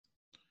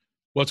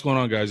What's going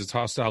on, guys? It's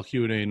Hostile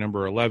Q&A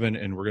number 11,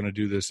 and we're going to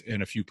do this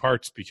in a few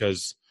parts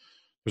because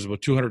there's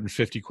about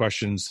 250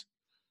 questions,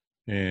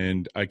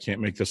 and I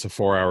can't make this a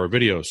 4-hour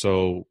video.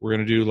 So we're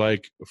going to do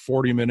like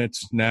 40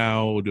 minutes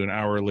now. We'll do an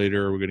hour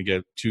later. We're going to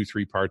get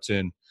 2-3 parts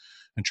in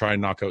and try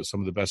and knock out some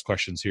of the best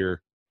questions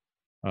here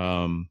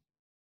out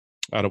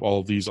of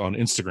all of these on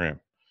Instagram.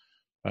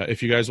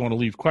 If you guys want to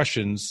leave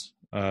questions,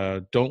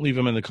 don't leave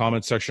them in the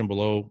comment section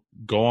below.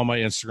 Go on my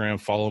Instagram,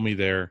 follow me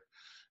there.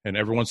 And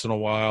every once in a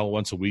while,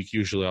 once a week,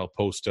 usually I'll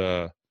post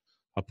a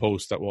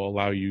post that will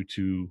allow you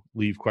to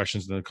leave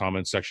questions in the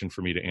comment section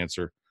for me to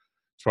answer.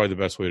 It's probably the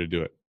best way to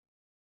do it.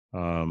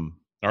 All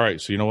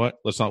right, so you know what?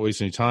 Let's not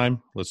waste any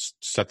time. Let's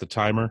set the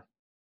timer.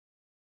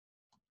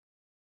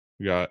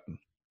 We got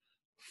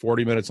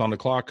 40 minutes on the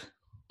clock.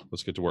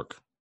 Let's get to work.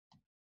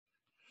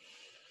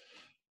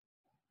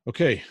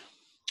 Okay,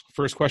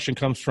 first question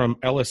comes from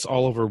Ellis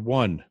Oliver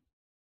 1.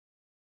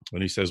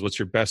 And he says, what's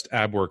your best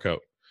ab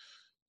workout?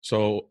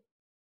 So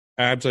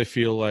abs, I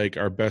feel like,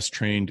 are best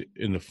trained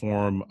in the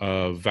form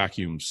of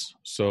vacuums.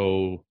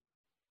 So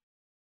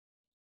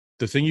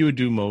the thing you would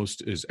do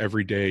most is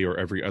every day or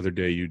every other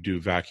day you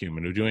do vacuum.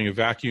 And doing a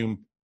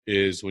vacuum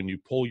is when you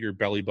pull your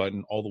belly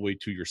button all the way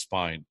to your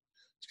spine.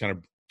 It's kind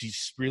of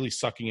really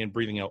sucking in,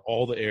 breathing out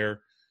all the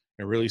air,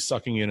 and really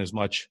sucking in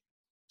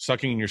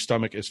your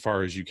stomach as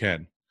far as you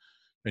can.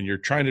 And you're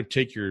trying to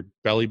take your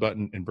belly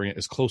button and bring it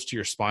as close to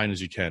your spine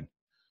as you can.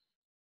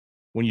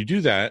 When you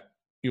do that,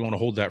 you want to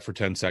hold that for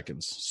 10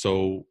 seconds.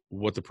 So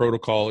what the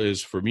protocol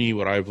is for me,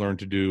 what I've learned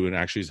to do and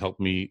actually has helped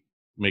me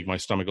make my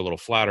stomach a little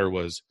flatter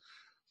was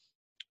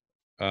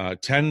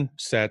 10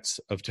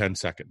 sets of 10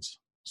 seconds.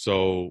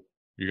 So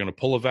you're going to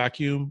pull a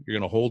vacuum, you're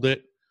going to hold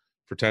it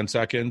for 10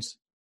 seconds,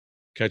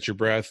 catch your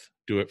breath,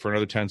 do it for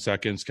another 10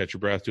 seconds, catch your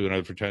breath, do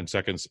another for 10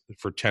 seconds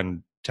for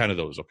 10 of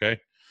those, okay?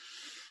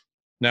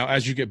 Now,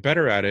 as you get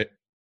better at it,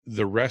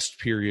 the rest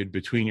period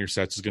between your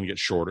sets is going to get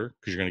shorter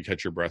because you're going to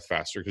catch your breath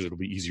faster because it'll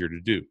be easier to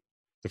do.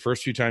 The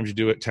first few times you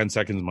do it, 10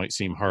 seconds might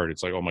seem hard.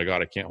 It's like, oh my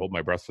God, I can't hold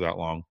my breath for that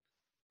long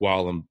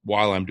while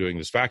I'm doing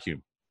this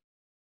vacuum.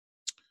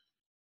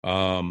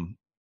 But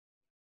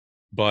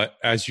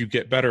as you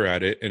get better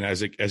at it, and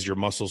as your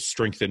muscles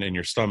strengthen in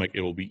your stomach,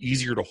 it will be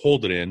easier to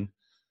hold it in,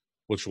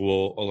 which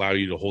will allow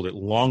you to hold it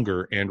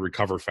longer and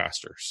recover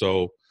faster.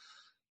 So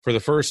for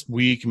the first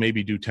week,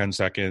 maybe do 10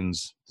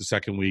 seconds. The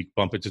second week,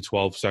 bump it to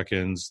 12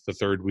 seconds. The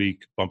third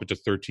week, bump it to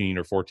 13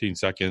 or 14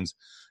 seconds.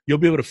 You'll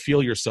be able to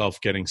feel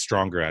yourself getting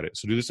stronger at it.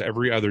 So do this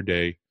every other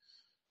day.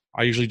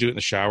 I usually do it in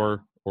the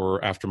shower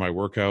or after my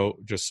workout,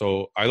 just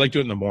so I like to do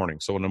it in the morning.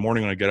 So in the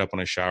morning when I get up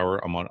and I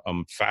shower,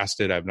 I'm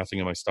fasted. I have nothing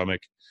in my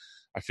stomach.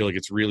 I feel like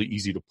it's really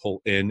easy to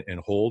pull in and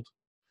hold.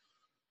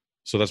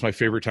 So that's my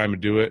favorite time to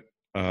do it.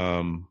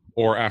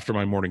 Or after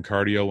my morning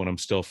cardio when I'm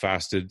still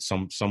fasted,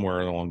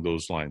 somewhere along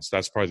those lines.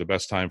 That's probably the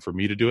best time for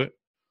me to do it.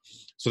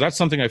 So that's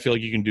something I feel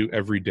like you can do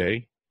every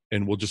day,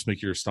 and will just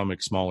make your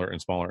stomach smaller and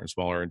smaller and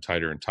smaller and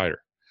tighter and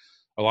tighter.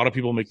 A lot of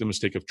people make the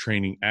mistake of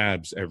training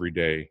abs every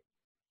day,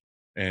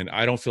 and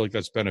I don't feel like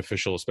that's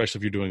beneficial, especially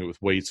if you're doing it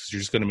with weights, because you're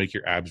just going to make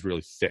your abs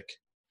really thick.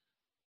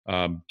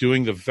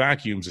 Doing the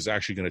vacuums is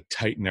actually going to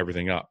tighten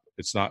everything up.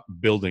 It's not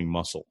building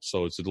muscle,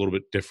 so it's a little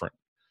bit different.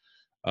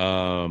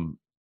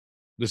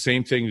 The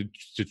same thing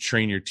to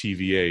train your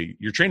TVA.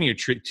 You're training your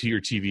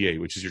TVA,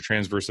 which is your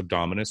transverse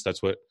abdominis.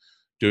 That's what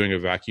doing a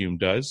vacuum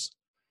does.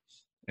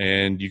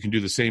 And you can do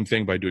the same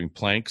thing by doing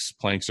planks.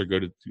 Planks are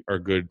good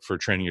for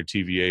training your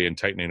TVA and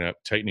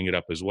tightening it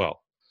up as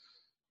well.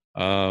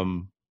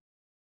 Now,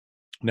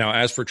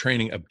 as for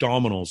training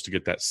abdominals to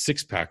get that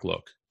six-pack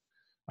look,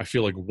 I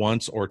feel like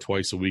once or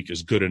twice a week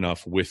is good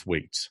enough with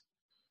weights.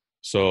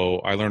 So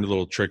I learned a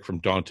little trick from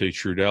Dante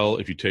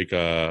Trudel. If you take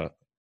a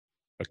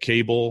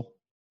cable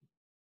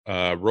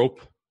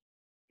rope,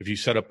 if you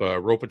set up a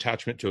rope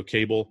attachment to a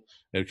cable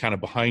and kind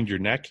of behind your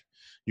neck,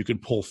 you can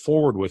pull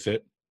forward with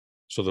it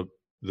so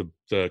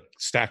the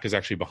stack is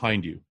actually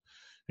behind you,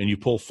 and you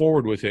pull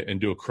forward with it and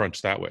do a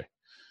crunch that way.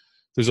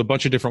 There's a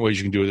bunch of different ways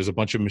you can do it. There's a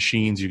bunch of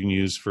machines you can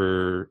use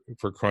for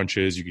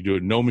crunches. You can do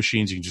it no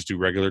machines. You can just do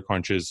regular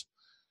crunches.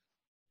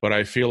 But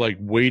I feel like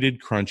weighted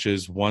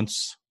crunches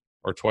once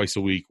or twice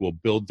a week will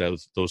build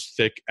those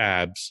thick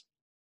abs,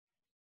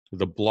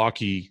 the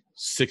blocky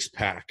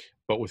six-pack,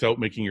 but without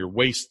making your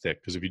waist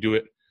thick. Because if you're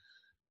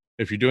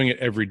doing it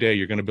every day,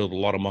 you're going to build a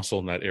lot of muscle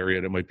in that area,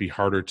 and it might be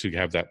harder to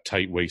have that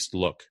tight waist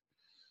look.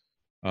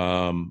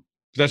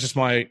 That's just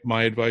my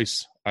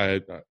advice.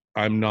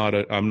 I'm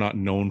not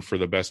known for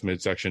the best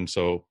midsection,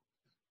 so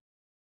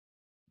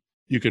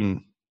you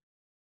can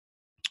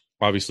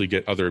obviously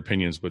get other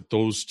opinions, but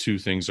those two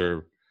things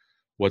are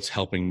what's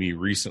helping me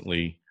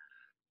recently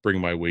bring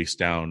my waist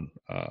down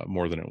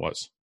more than it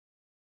was.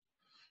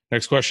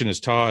 Next question is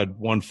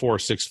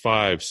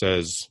Todd1465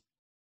 says,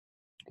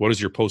 what is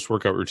your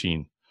post-workout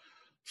routine,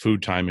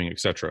 food timing,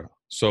 etc.?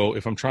 So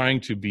if I'm trying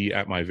to be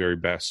at my very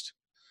best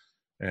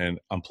and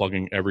I'm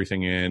plugging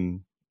everything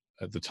in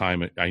at the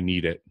time I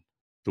need it,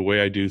 the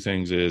way I do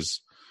things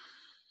is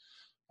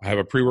I have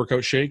a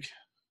pre-workout shake,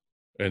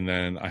 and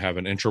then I have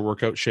an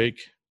intra-workout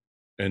shake,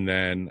 and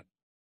then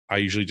I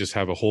usually just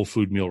have a whole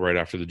food meal right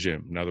after the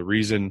gym. Now, the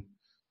reason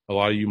a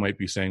lot of you might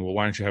be saying, well,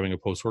 why aren't you having a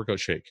post-workout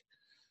shake?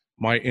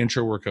 My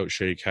intra-workout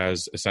shake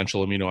has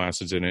essential amino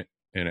acids in it,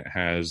 and it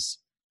has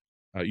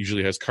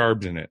usually has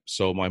carbs in it.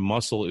 So my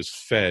muscle is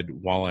fed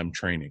while I'm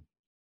training.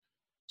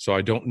 So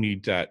I don't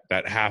need that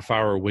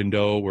half-hour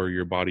window where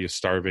your body is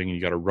starving and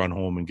you got to run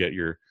home and get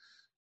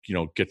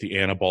get the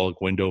anabolic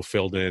window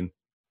filled in.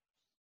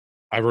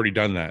 I've already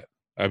done that.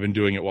 I've been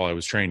doing it while I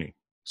was training.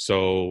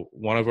 So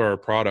one of our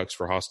products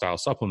for Hostile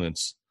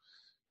Supplements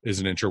is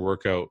an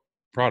intra-workout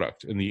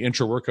product. And the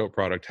intra-workout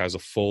product has a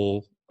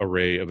full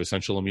array of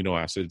essential amino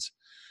acids,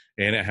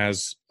 and it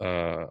has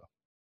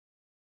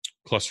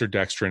clustered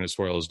dextrin as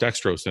well as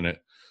dextrose in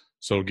it.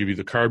 So it'll give you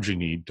the carbs you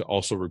need to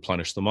also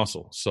replenish the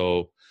muscle.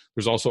 So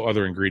there's also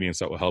other ingredients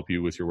that will help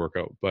you with your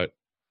workout. But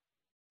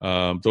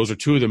those are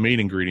two of the main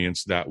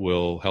ingredients that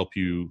will help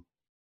you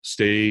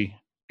stay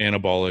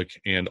anabolic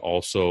and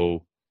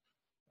also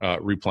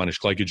replenish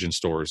glycogen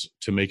stores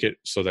to make it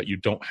so that you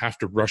don't have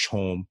to rush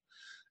home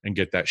and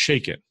get that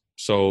shake in.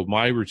 So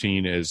my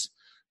routine is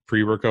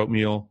pre-workout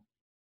meal.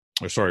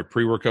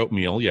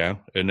 Yeah.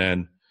 And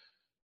then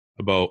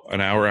about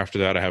an hour after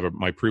that, I have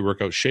my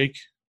pre-workout shake.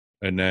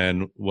 And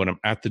then when I'm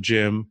at the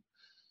gym,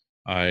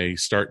 I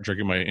start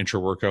drinking my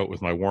intra-workout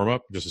with my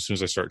warm-up. Just as soon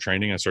as I start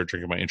training, I start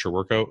drinking my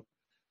intra-workout.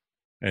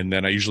 And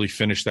then I usually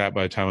finish that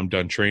by the time I'm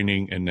done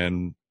training. And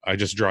then I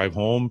just drive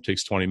home. It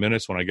takes 20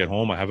 minutes. When I get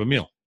home, I have a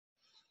meal.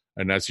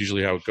 And that's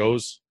usually how it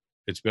goes.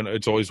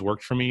 It's always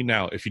worked for me.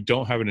 Now, if you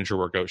don't have an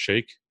intra-workout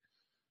shake,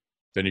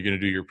 then you're going to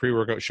do your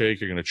pre-workout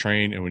shake. You're going to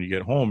train. And when you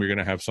get home, you're going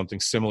to have something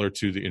similar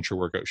to the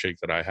intra-workout shake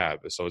that I have.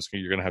 So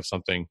you're going to have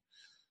something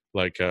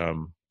like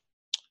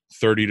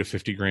 30 to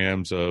 50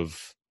 grams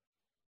of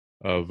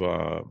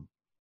a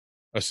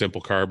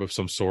simple carb of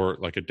some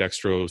sort, like a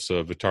dextrose,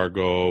 a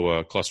Vitargo,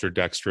 a clustered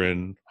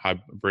dextrin,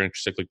 high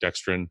branch cyclic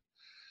dextrin.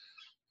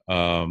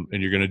 And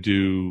you're going to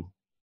do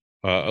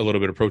a little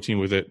bit of protein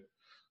with it.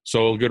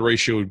 So a good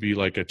ratio would be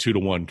like a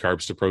 2-to-1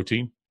 carbs to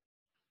protein.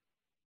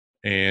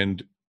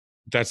 And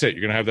that's it. You're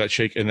going to have that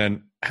shake. And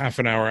then half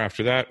an hour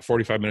after that,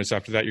 45 minutes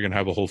after that, you're going to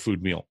have a whole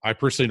food meal. I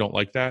personally don't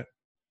like that.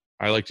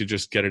 I like to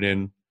just get it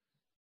in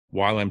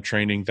while I'm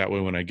training. That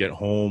way, when I get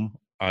home,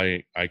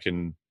 I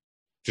can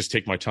just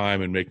take my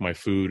time and make my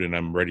food and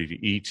I'm ready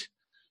to eat.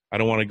 I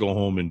don't want to go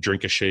home and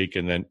drink a shake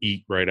and then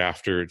eat right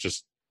after. It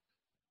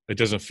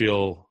doesn't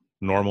feel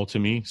normal to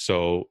me.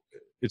 So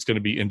it's going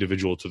to be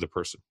individual to the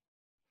person.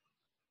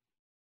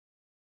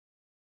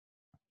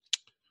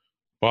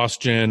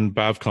 Boston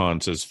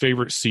Bavcon says,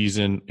 favorite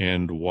season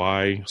and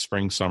why?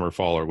 Spring, summer,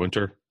 fall, or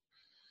winter?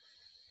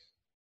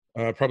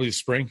 Probably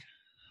spring.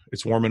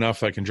 It's warm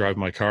enough I can drive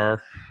my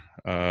car.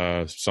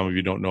 Some of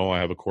you don't know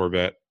I have a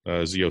Corvette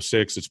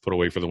Z06. It's put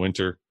away for the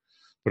winter.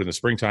 But in the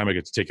springtime, I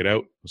get to take it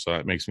out. So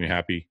that makes me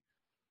happy.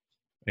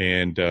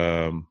 And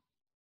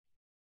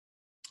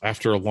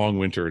after a long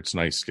winter, it's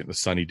nice getting the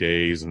sunny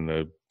days and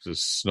the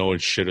snow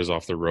and shit is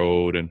off the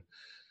road. And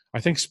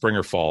I think spring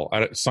or fall.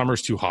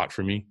 Summer's too hot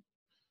for me.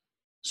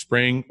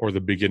 Spring or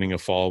the beginning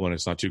of fall when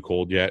it's not too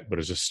cold yet, but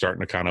it's just starting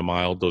to kind of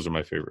mild. Those are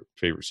my favorite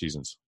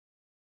seasons.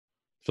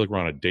 I feel like we're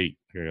on a date.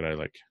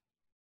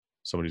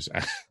 Somebody's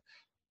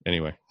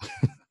anyway.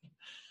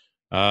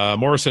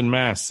 Morrison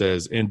Mass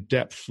says,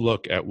 in-depth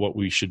look at what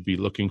we should be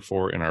looking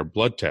for in our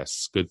blood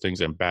tests, good things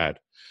and bad.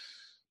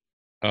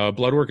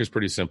 Blood work is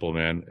pretty simple,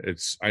 man.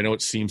 I know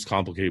it seems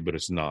complicated, but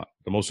it's not.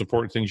 The most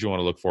important things you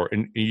want to look for,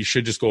 and you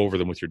should just go over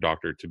them with your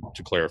doctor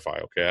to clarify.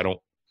 Okay,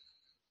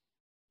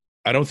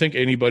 I don't think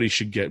anybody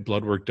should get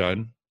blood work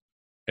done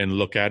and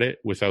look at it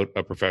without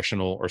a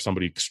professional or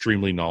somebody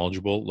extremely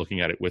knowledgeable looking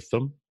at it with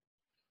them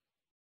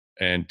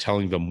and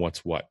telling them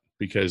what's what.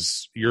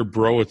 Because your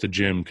bro at the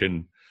gym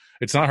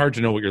it's not hard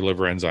to know what your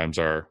liver enzymes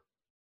are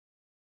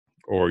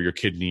or your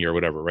kidney or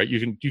whatever, right? You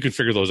can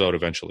figure those out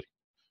eventually.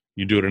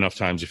 You do it enough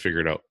times, you figure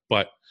it out.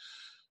 But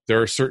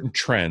there are certain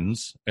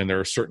trends and there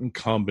are certain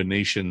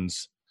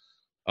combinations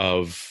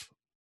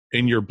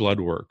in your blood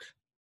work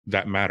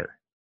that matter.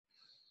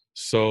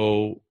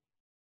 So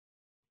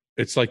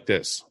it's like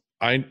this.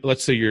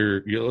 Let's say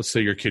your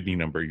kidney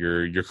number,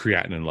 your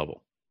creatinine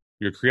level.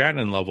 Your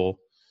creatinine level,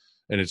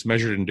 and it's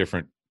measured in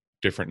different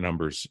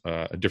numbers,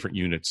 different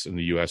units in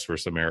the US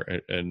versus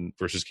America and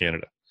versus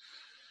Canada.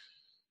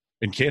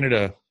 In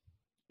Canada,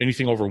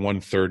 anything over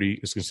 130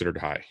 is considered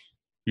high.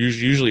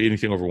 Usually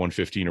anything over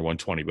 115 or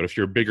 120. But if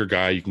you're a bigger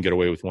guy, you can get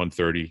away with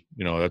 130.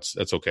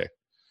 That's okay.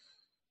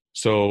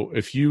 So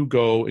if you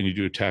go and you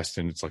do a test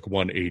and it's like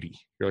 180,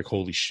 you're like,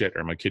 holy shit,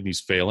 are my kidneys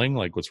failing?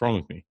 Like, what's wrong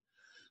with me?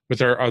 But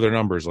there are other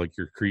numbers like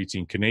your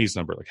creatine kinase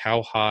number. Like,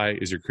 how high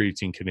is your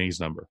creatine kinase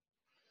number?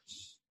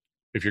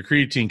 If your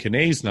creatine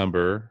kinase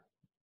number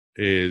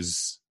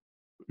is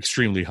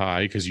extremely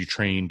high because you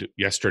trained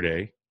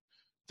yesterday,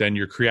 then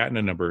your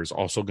creatinine number is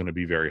also going to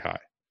be very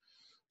high.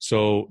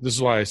 So this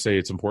is why I say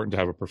it's important to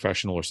have a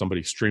professional or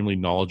somebody extremely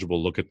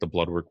knowledgeable look at the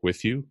blood work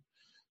with you,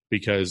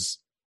 because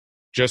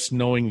just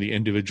knowing the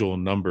individual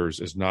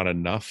numbers is not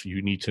enough.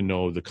 You need to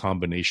know the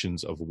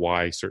combinations of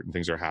why certain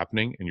things are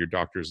happening, and your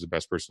doctor is the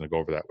best person to go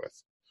over that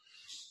with.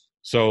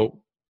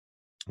 So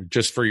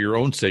just for your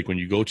own sake, when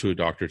you go to a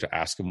doctor to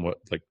ask them what,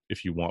 like,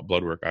 if you want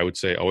blood work, I would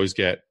say always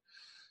get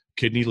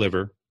kidney,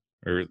 liver,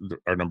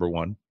 are number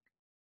one.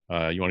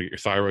 You want to get your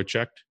thyroid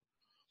checked.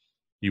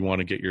 You want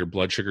to get your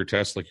blood sugar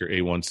test, like your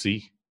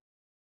A1C.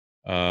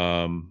 What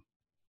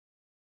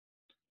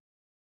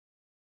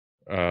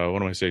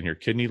am I saying here?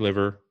 Kidney,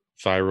 liver,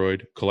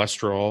 thyroid,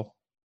 cholesterol,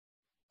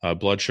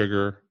 blood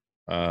sugar.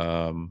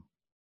 And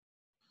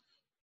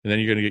then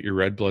you're going to get your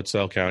red blood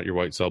cell count, your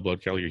white cell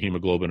blood count, your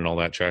hemoglobin, and all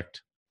that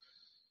checked.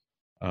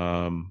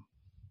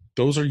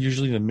 Those are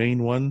usually the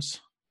main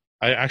ones.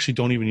 I actually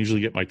don't even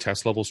usually get my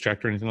test levels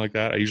checked or anything like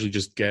that. I usually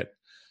just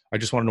I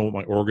just want to know what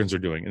my organs are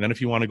doing. And then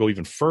if you want to go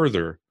even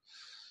further,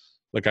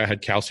 like I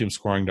had calcium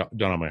scoring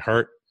done on my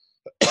heart.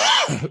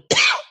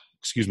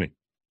 Excuse me.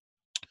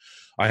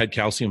 I had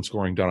calcium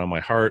scoring done on my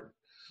heart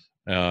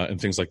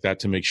and things like that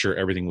to make sure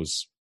everything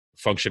was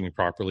functioning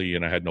properly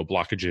and I had no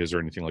blockages or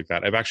anything like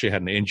that. I've actually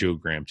had an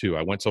angiogram too.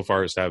 I went so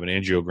far as to have an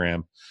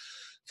angiogram.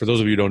 For those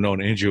of you who don't know,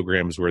 an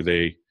angiogram is where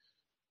they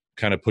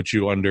kind of put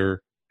you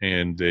under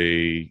and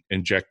they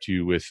inject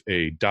you with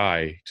a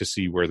dye to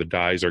see where the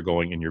dyes are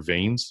going in your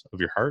veins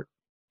of your heart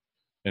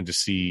and to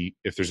see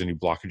if there's any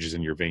blockages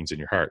in your veins in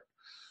your heart.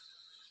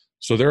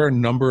 So there are a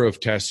number of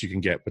tests you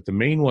can get, but the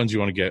main ones you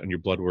want to get on your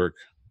blood work,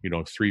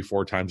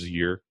 3-4 times a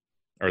year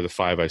are the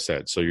 5 I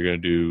said. So you're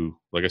going to do,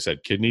 like I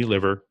said, kidney,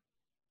 liver,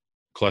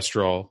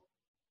 cholesterol,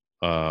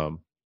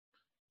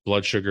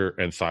 blood sugar,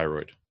 and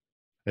thyroid.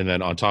 And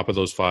then on top of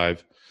those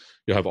 5,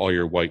 you'll have all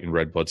your white and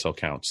red blood cell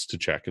counts to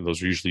check. And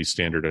those are usually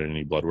standard at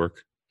any blood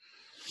work.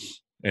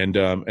 And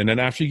then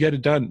after you get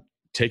it done,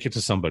 take it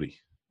to somebody.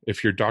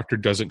 If your doctor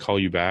doesn't call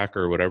you back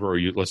or whatever, or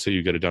let's say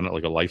you get it done at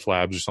like a Life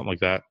Labs or something like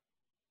that,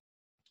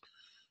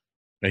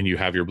 and you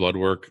have your blood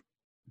work,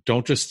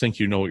 don't just think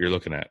you know what you're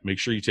looking at. Make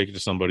sure you take it to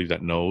somebody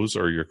that knows,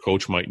 or your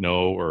coach might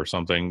know or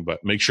something,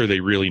 but make sure they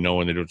really know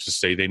and they don't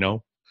just say they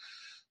know.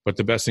 But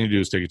the best thing to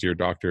do is take it to your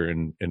doctor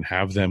and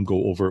have them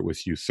go over it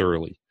with you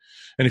thoroughly.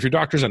 And if your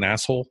doctor's an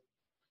asshole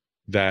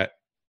that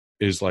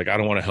is like, I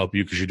don't want to help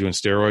you because you're doing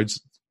steroids,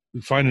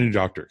 find a new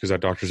doctor, because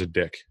that doctor's a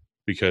dick.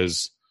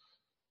 Because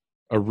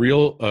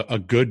a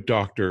good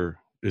doctor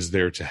is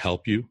there to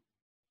help you,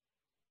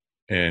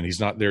 and he's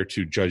not there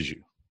to judge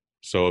you.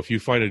 So if you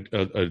find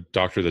a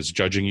doctor that's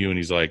judging you and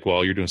he's like,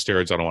 well, you're doing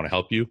steroids, I don't want to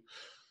help you,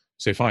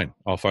 say, fine,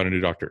 I'll find a new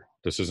doctor.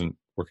 This isn't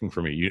working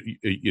for me.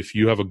 If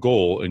you have a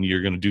goal and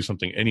you're going to do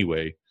something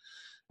anyway,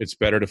 it's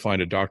better to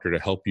find a doctor to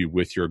help you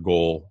with your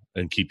goal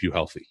and keep you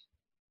healthy.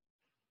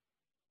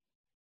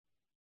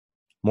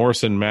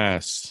 Morrison,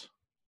 Mass.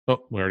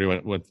 Oh, we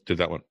already did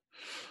that one.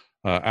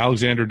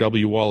 Alexander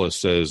W. Wallace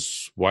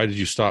says, why did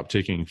you stop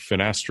taking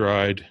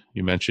finasteride?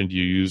 You mentioned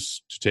you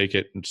used to take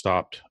it and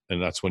stopped,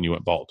 and that's when you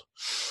went bald.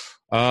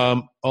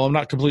 I'm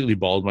not completely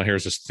bald. My hair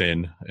is just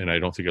thin, and I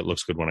don't think it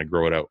looks good when I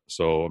grow it out.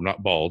 So I'm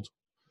not bald,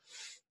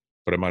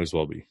 but I might as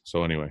well be.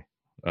 So anyway,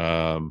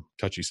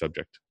 touchy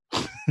subject.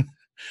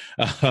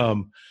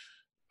 I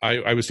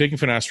was taking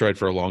finasteride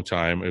for a long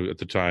time. At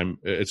the time,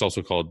 it's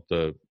also called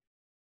the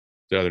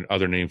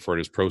other name for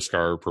it is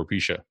Proscar or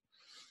Propecia.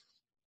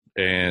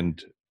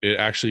 And it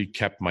actually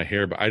kept my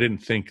hair, but I didn't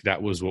think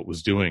that was what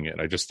was doing it.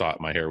 I just thought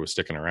my hair was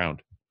sticking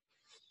around.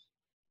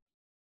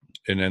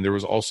 And then there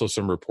was also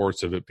some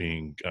reports of it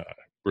being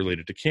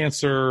related to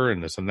cancer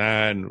and this and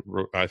that. And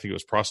I think it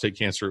was prostate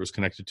cancer it was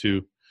connected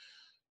to.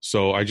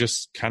 So I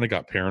just kind of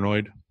got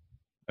paranoid.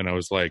 And I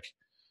was like,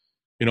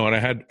 and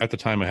at the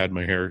time I had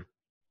my hair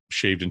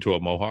shaved into a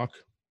mohawk.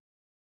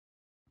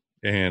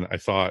 And I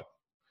thought,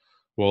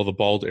 well, the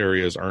bald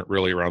areas aren't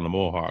really around the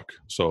mohawk.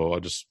 So I'll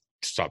just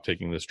stop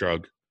taking this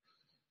drug.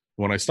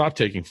 When I stopped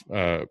taking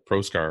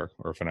Proscar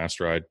or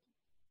finasteride,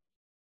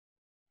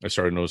 I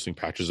started noticing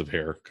patches of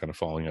hair kind of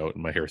falling out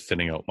and my hair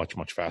thinning out much,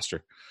 much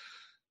faster.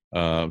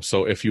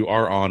 So if you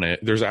are on it,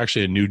 there's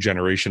actually a new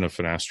generation of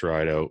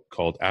finasteride out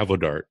called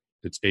Avodart.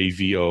 It's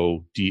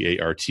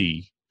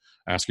Avodart.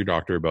 Ask your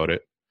doctor about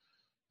it.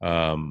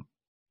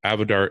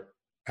 Avodart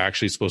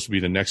actually is supposed to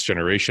be the next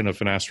generation of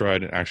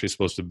finasteride and actually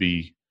supposed to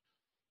be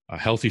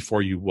healthy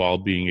for you while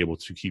being able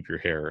to keep your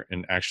hair.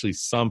 And actually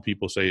some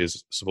people say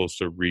is supposed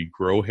to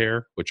regrow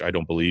hair, which I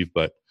don't believe,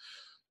 but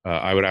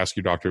I would ask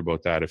your doctor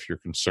about that if you're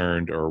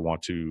concerned or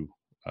want to,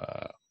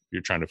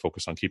 you're trying to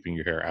focus on keeping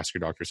your hair. Ask your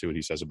doctor, see what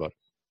he says about it.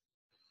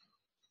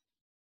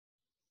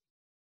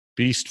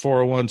 Beast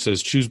 401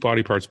 says, choose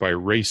body parts by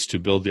race to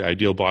build the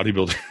ideal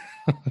bodybuilder.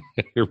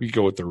 Here we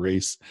go with the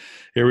race.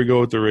 Here we go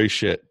with the race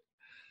shit.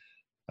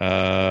 You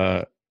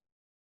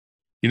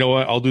know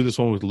what? I'll do this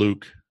one with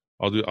Luke.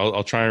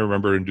 I'll try and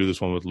remember and do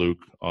this one with Luke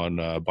on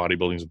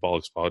Bodybuilding's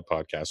Bollocks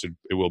podcast.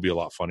 It will be a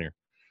lot funnier.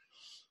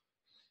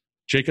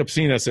 Jacob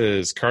Cena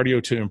says,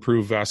 cardio to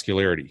improve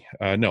vascularity.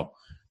 No.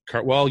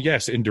 Well,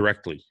 yes,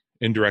 indirectly.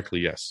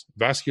 Indirectly, yes.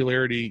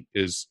 Vascularity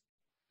is,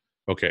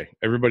 okay,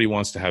 everybody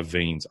wants to have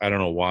veins. I don't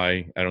know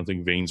why. I don't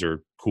think veins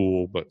are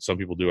cool, but some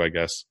people do, I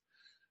guess.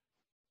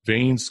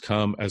 Veins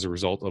come as a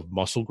result of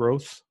muscle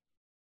growth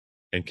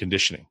and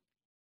conditioning,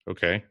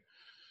 okay?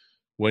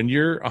 When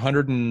you're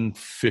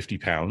 150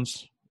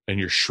 pounds and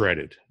you're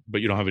shredded,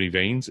 but you don't have any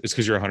veins, it's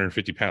because you're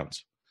 150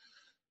 pounds.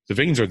 The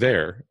veins are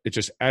there. It's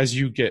just as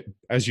you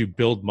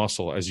build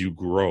muscle, as you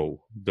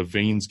grow, the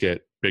veins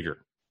get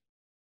bigger.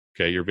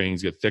 Okay, your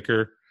veins get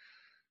thicker,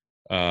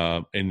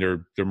 and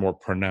they're more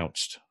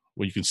pronounced.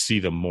 Well, you can see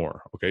them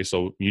more. Okay,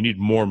 so you need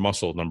more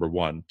muscle, number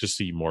one, to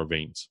see more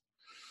veins.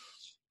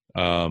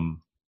 But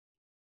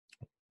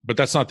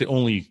that's not the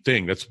only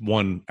thing. That's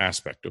one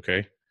aspect.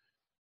 Okay.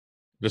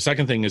 The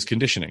second thing is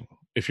conditioning.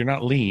 If you're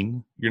not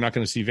lean, you're not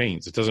going to see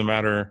veins. It doesn't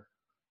matter.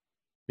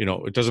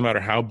 It doesn't matter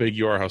how big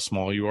you are, how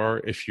small you are.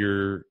 If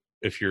you're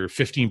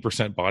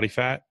 15% body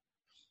fat,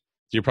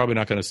 you're probably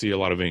not going to see a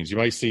lot of veins. You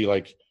might see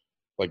like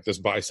this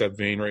bicep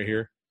vein right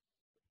here.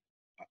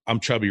 I'm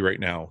chubby right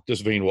now.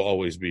 This vein will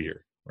always be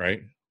here,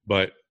 right?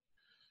 But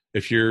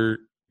if you're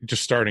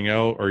just starting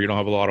out or you don't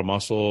have a lot of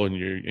muscle and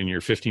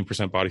you're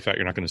 15% body fat,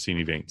 you're not going to see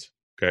any veins.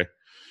 Okay.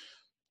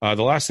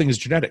 The last thing is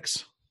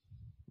genetics.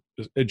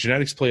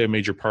 Genetics play a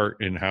major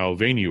part in how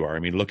veiny you are. I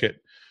mean,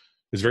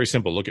 it's very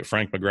simple. Look at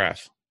Frank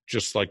McGrath,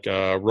 just like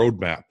a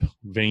roadmap,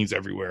 veins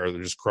everywhere.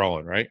 They're just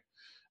crawling, right?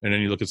 And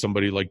then you look at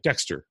somebody like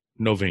Dexter,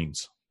 no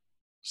veins.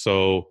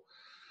 So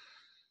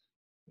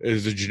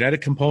there's a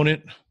genetic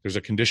component, there's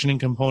a conditioning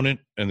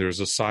component, and there's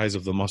a size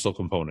of the muscle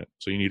component.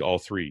 So you need all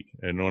three.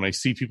 And when I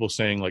see people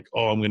saying like,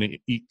 oh, I'm going to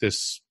eat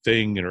this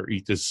thing or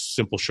eat this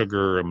simple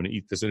sugar, I'm going to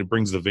eat this, and it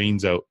brings the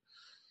veins out.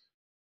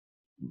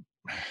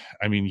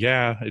 I mean,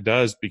 yeah, it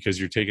does, because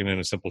you're taking in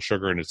a simple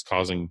sugar and it's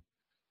causing,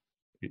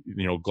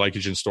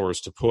 glycogen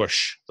stores to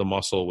push the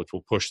muscle, which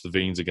will push the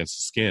veins against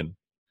the skin.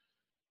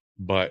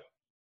 But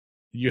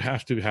you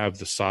have to have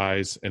the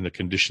size and the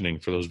conditioning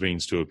for those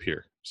veins to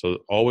appear. So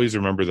always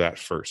remember that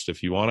first.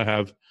 If you want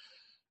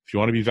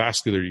to be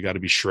vascular, you got to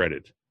be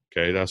shredded.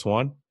 Okay, that's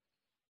one.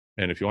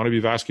 And if you want to be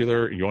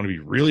vascular, and you want to be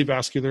really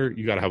vascular,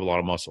 you got to have a lot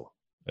of muscle,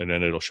 and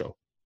then it'll show.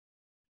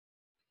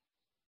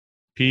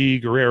 P.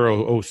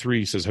 Guerrero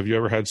 03 says, have you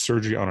ever had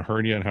surgery on a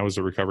hernia, and how was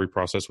the recovery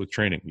process with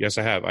training? Yes,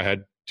 I have. I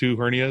had 2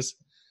 hernias.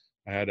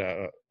 I had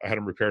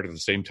them repaired at the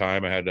same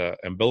time. I had an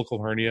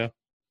umbilical hernia,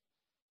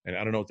 and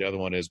I don't know what the other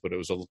one is, but it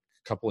was a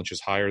couple inches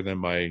higher than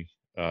my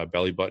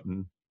belly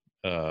button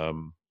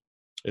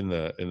in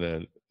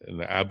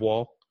the ab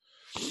wall.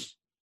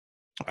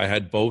 I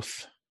had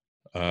both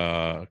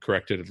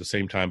corrected at the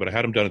same time, but I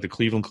had them done at the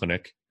Cleveland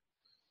Clinic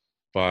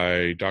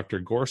by Dr.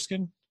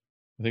 Gorskin.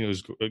 I think it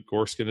was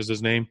Gorskin is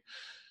his name.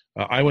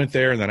 I went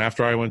there, and then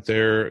after I went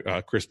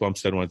there, Chris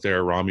Bumstead went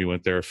there, Rami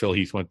went there, Phil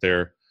Heath went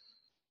there,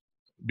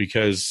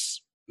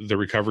 because the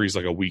recovery is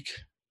like a week.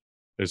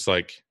 It's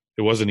like,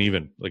 it wasn't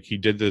even. Like, he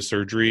did the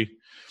surgery,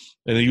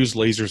 and they used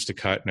lasers to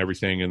cut and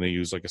everything, and they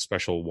used like a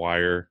special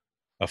wire,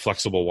 a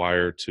flexible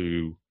wire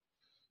to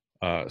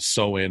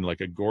sew in like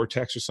a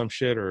Gore-Tex or some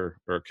shit, or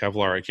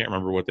Kevlar. I can't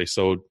remember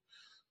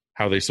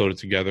how they sewed it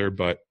together,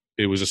 but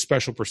it was a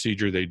special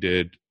procedure they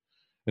did.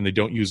 And they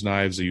don't use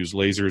knives, they use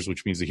lasers,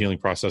 which means the healing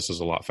process is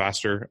a lot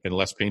faster and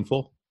less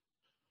painful.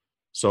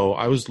 So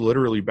I was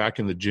literally back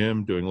in the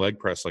gym doing leg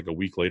press like a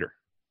week later.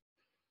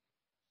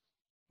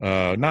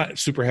 Not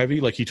super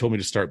heavy, like he told me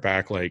to start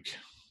back like,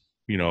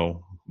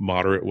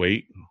 moderate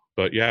weight.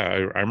 But yeah,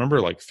 I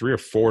remember like 3 or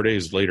 4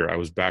 days later, I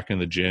was back in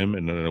the gym.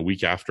 And then a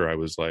week after, I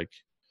was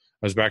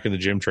back in the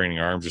gym training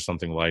arms or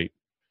something light.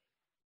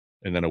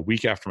 And then a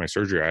week after my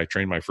surgery, I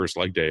trained my first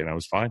leg day, and I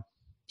was fine.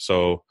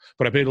 So,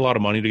 but I paid a lot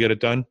of money to get it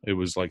done. It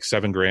was like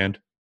 $7,000.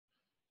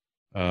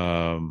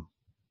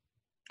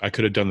 I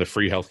could have done the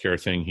free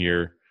healthcare thing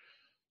here.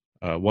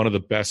 One of the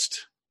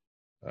best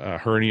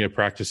hernia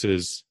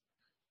practices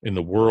in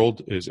the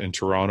world is in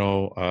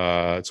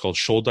Toronto. It's called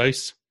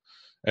Shouldice,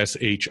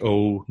 Shouldice.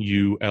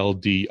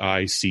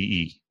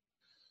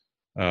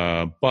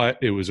 But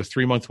it was a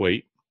 3-month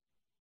wait,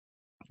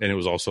 and it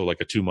was also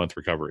like a 2-month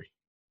recovery.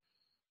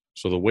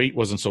 So the weight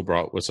wasn't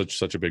was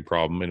such a big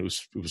problem, and it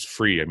was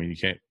free. I mean,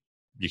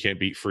 you can't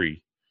beat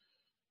free.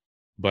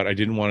 But I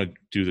didn't want to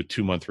do the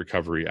 2-month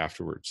recovery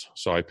afterwards,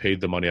 so I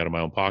paid the money out of my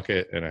own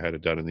pocket, and I had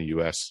it done in the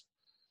U.S.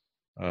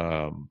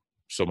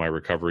 So my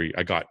recovery,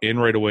 I got in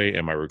right away,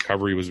 and my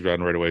recovery was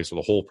done right away. So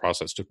the whole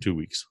process took 2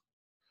 weeks.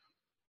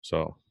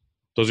 So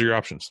those are your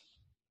options.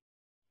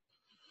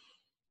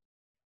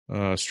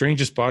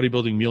 Strangest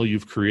bodybuilding meal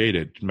you've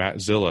created, Matt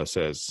Zilla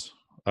says.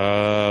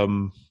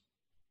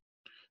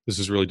 This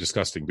is really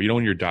disgusting, but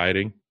when you're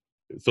dieting,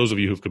 those of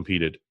you who've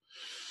competed,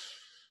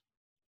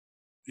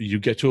 you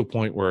get to a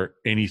point where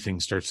anything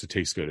starts to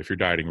taste good if you're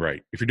dieting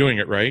right. If you're doing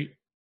it right,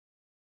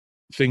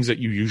 things that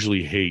you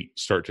usually hate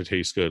start to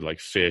taste good, like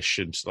fish.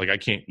 And like, I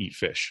can't eat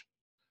fish,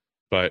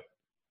 but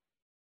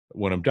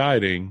when I'm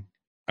dieting,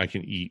 I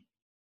can eat.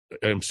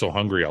 I'm so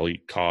hungry, I'll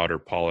eat cod or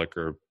pollock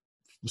or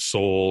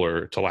sole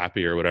or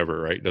tilapia or whatever,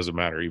 right? It doesn't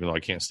matter, even though I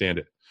can't stand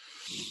it.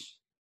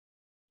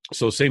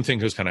 So same thing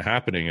was kind of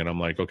happening. And I'm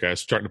like, okay, I was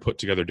starting to put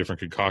together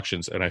different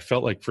concoctions. And I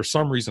felt like, for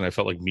some reason, I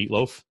felt like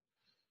meatloaf.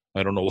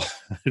 I don't know why.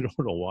 I don't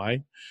know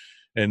why.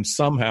 And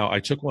somehow I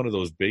took one of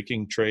those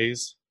baking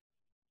trays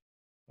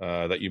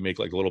that you make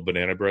like little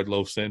banana bread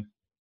loaves in,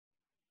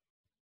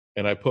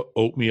 and I put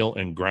oatmeal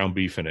and ground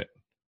beef in it.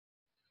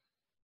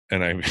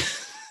 And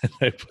and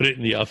I put it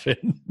in the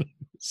oven.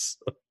 So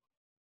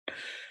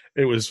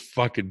it was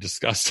fucking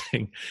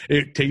disgusting.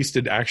 It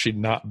tasted actually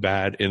not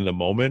bad in the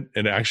moment.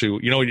 And actually,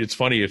 it's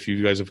funny if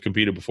you guys have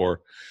competed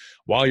before.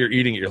 While you're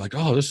eating it, you're like,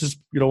 oh, this is,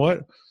 you know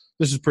what?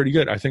 This is pretty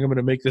good. I think I'm going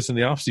to make this in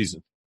the off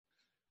season.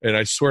 And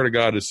I swear to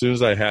God, as soon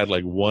as I had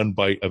like one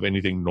bite of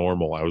anything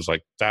normal, I was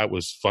like, that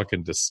was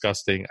fucking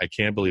disgusting. I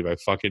can't believe I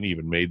fucking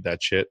even made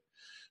that shit.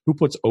 Who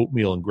puts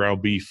oatmeal and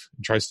ground beef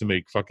and tries to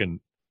make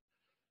fucking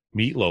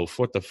meatloaf?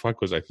 What the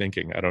fuck was I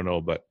thinking? I don't know.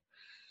 But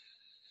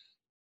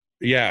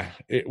yeah,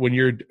 when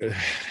you're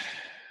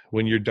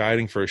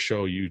dieting for a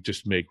show, you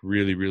just make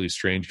really, really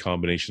strange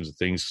combinations of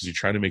things because you're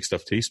trying to make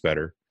stuff taste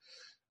better.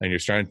 And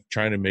you're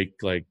trying to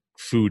make like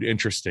food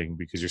interesting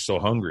because you're so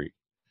hungry.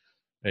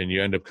 And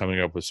you end up coming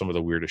up with some of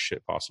the weirdest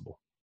shit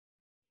possible.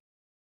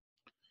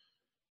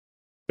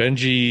 Ben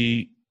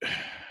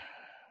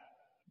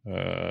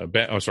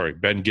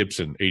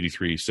Gibson,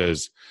 83,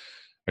 says,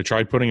 I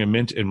tried putting a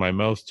mint in my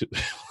mouth to...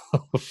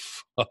 Oh,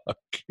 fuck.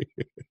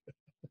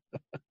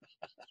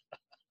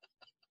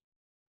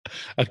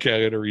 Okay, I'm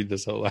going to read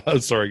this out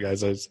loud. Sorry,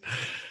 guys. This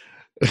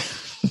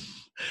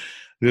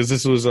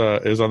was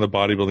it was on the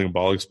Bodybuilding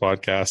Bollocks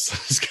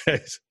podcast.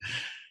 Guys,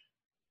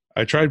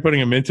 I tried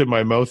putting a mint in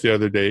my mouth the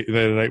other day,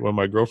 the night when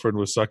my girlfriend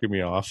was sucking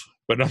me off,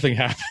 but nothing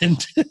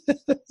happened.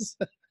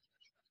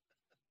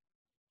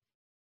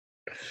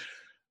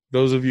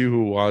 Those of you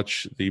who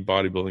watch the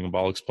Bodybuilding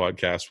Bollocks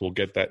podcast will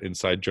get that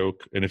inside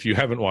joke. And if you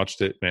haven't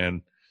watched it,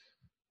 man,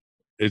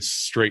 it's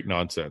straight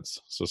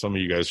nonsense. So some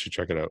of you guys should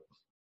check it out.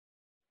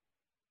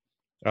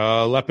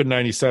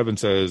 Lepin97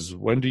 says,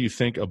 when do you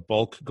think a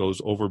bulk goes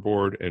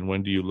overboard and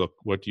what do you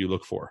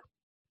look for?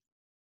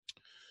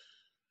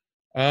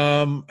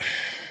 I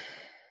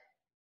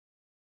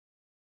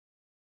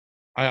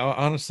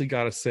honestly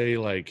got to say,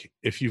 like,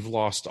 if you've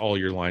lost all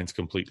your lines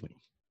completely,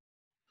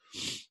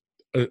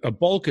 a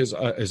bulk is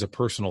a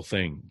personal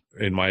thing,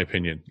 in my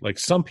opinion. Like,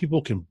 some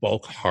people can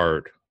bulk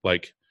hard,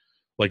 like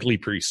Lee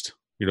Priest.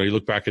 You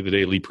look back at the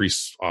day, Lee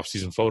Priest's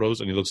off-season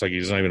photos, and he looks like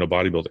he's not even a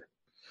bodybuilder.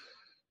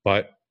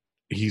 But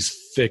he's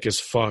thick as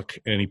fuck,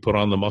 and he put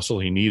on the muscle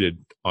he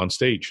needed on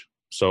stage.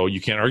 So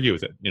you can't argue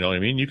with it. You know what I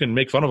mean? You can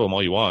make fun of him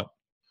all you want.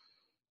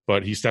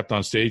 But he stepped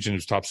on stage and he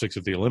was top 6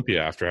 at the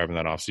Olympia after having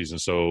that off-season.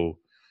 So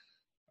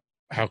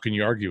how can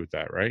you argue with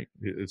that, right?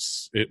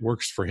 It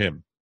works for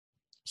him.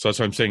 So that's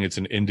why I'm saying it's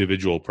an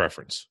individual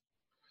preference.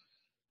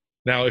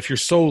 Now, if you're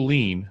so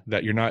lean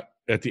that you're not,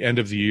 at the end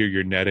of the year,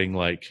 you're netting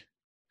like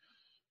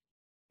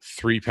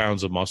 3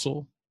 pounds of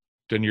muscle,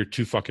 then you're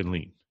too fucking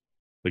lean.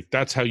 Like,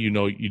 that's how you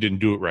know you didn't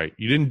do it right.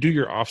 You didn't do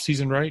your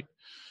off-season right.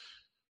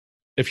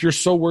 If you're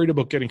so worried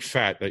about getting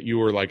fat that you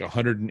were like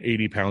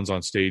 180 pounds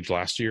on stage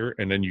last year,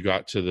 and then you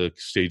got to the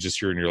stage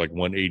this year and you're like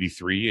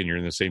 183 and you're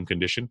in the same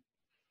condition,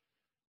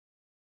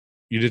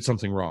 you did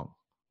something wrong.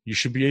 You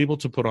should be able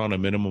to put on a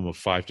minimum of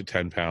 5 to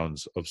 10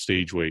 pounds of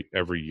stage weight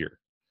every year.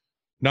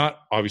 Not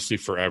obviously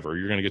forever.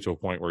 You're going to get to a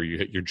point where you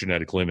hit your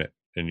genetic limit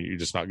and you're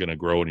just not going to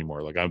grow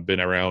anymore. Like, I've been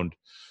around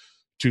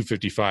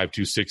 255,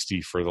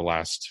 260 for the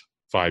last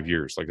 5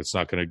 years. Like, it's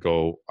not going to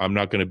go, I'm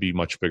not going to be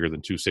much bigger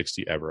than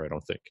 260 ever, I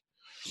don't think.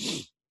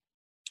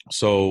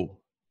 So,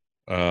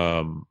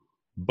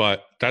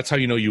 but that's how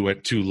you know you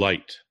went too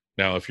light.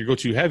 Now, if you go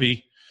too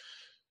heavy,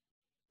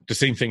 the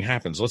same thing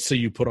happens. Let's say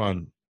you put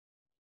on,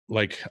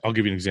 like, I'll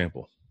give you an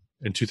example.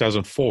 In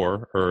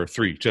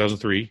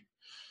 2003,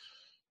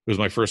 it was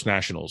my first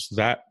nationals.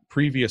 That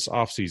previous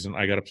off season,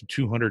 I got up to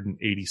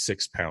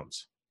 286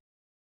 pounds.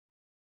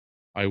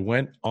 I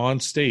went on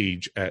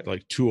stage at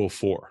like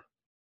 204.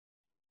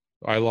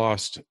 I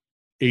lost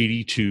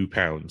 82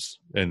 pounds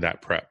in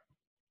that prep.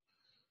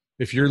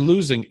 If you're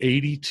losing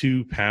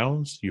 82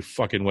 pounds, you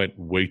fucking went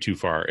way too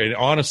far. And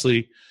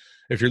honestly,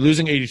 if you're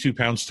losing 82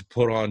 pounds to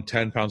put on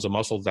 10 pounds of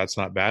muscle, that's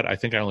not bad. I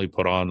think I only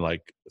put on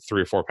like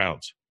 3 or 4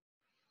 pounds.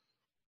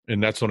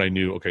 And that's when I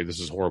knew, okay, this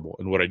is horrible.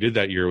 And what I did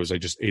that year was I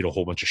just ate a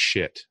whole bunch of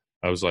shit.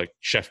 I was like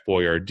Chef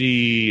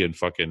Boyardee and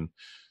fucking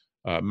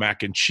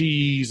mac and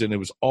cheese, and it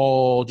was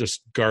all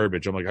just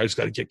garbage. I'm like, I just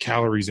got to get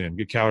calories in.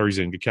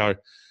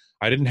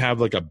 I didn't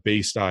have like a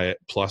base diet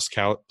plus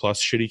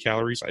shitty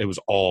calories. It was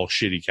all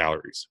shitty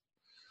calories.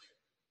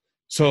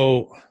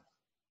 So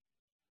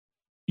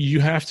you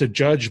have to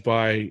judge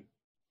by,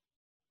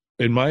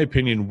 in my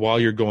opinion,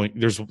 while you're going,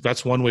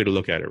 that's one way to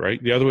look at it,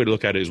 right? The other way to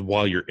look at it is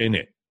while you're in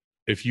it.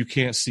 If you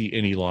can't see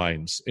any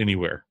lines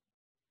anywhere,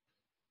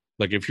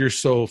 like if you're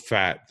so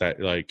fat that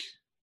like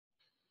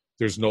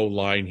there's no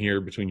line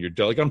here between your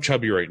delt, like I'm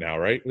chubby right now,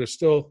 right? There's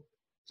still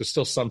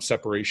some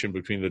separation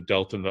between the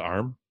delt and the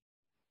arm.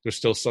 There's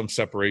still some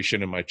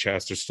separation in my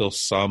chest. There's still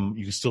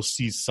you can still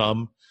see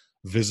some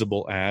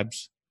visible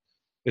abs.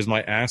 Is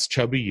my ass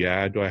chubby?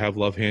 Yeah. Do I have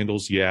love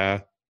handles?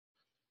 Yeah.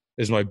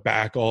 Is my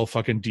back all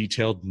fucking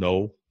detailed?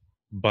 No.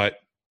 But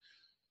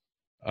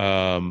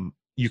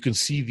you can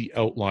see the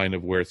outline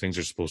of where things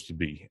are supposed to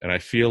be. And I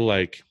feel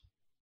like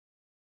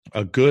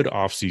a good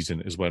off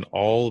season is when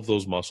all of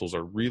those muscles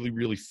are really,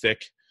 really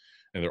thick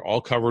and they're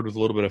all covered with a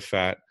little bit of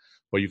fat,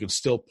 but you can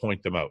still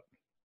point them out.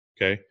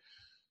 Okay.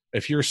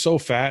 If you're so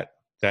fat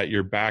that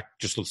your back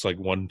just looks like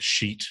one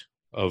sheet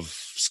of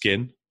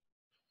skin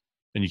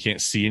and you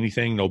can't see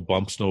anything, no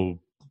bumps, no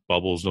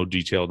bubbles, no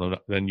detail,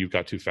 then you've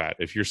got too fat.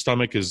 If your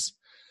stomach is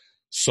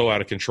so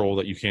out of control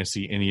that you can't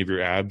see any of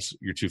your abs,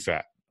 you're too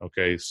fat.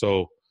 Okay.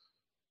 So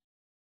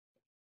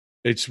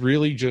it's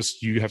really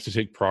just, you have to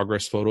take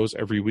progress photos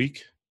every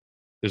week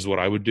is what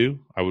I would do.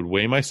 I would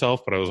weigh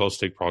myself, but I would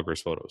also take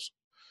progress photos,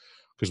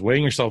 because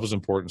weighing yourself is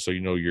important so you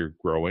know you're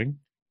growing,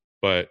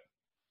 but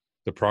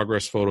the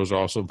progress photos are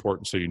also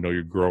important so you know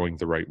you're growing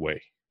the right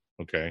way.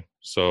 Okay.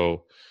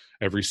 So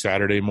every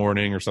Saturday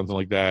morning or something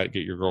like that,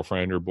 get your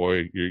girlfriend or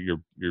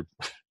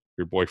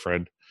your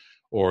boyfriend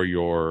or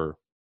your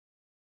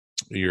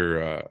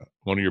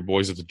one of your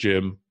boys at the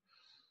gym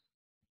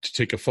to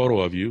take a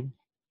photo of you,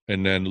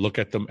 and then look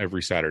at them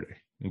every Saturday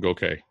and go,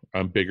 okay,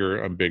 I'm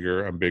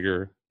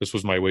bigger. This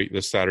was my weight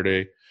this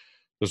Saturday.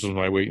 This was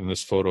my weight in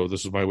this photo.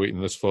 This is my weight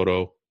in this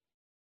photo.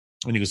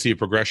 And you can see a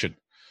progression.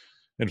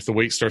 And if the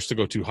weight starts to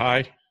go too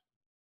high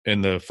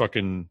and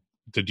the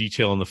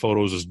detail in the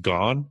photos is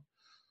gone,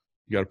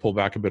 you got to pull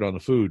back a bit on the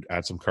food,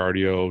 add some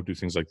cardio, do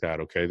things like that.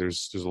 Okay.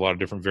 There's a lot of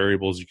different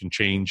variables you can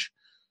change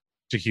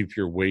to keep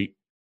your weight,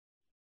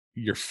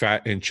 your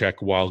fat in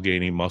check while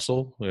gaining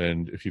muscle.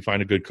 And if you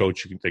find a good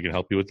coach, they can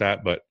help you with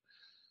that, but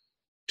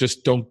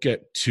just don't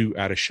get too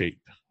out of shape.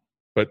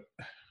 But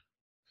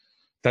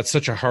that's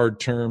such a hard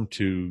term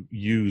to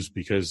use,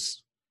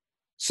 because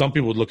some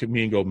people would look at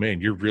me and go,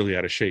 man, you're really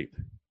out of shape.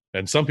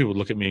 And some people would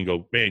look at me and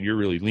go, man, you're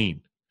really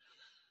lean.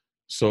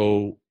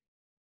 So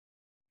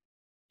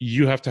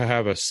you have to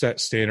have a set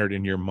standard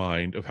in your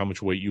mind of how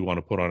much weight you want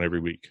to put on every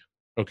week.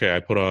 Okay,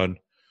 I put on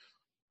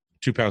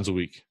 2 pounds a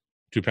week,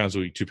 2 pounds a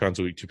week, 2 pounds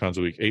a week, 2 pounds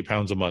a week, 8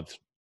 pounds a month.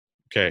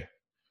 Okay.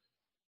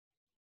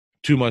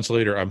 2 months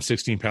later, I'm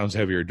 16 pounds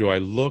heavier. Do I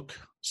look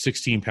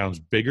 16 pounds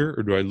bigger,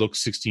 or do I look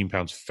 16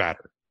 pounds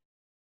fatter?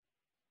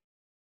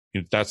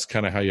 That's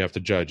kind of how you have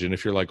to judge. And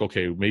if you're like,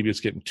 okay, maybe it's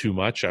getting too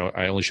much,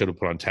 I only should have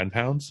put on 10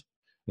 pounds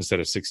instead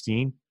of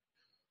 16.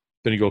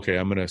 Then you go, okay,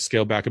 I'm going to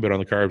scale back a bit on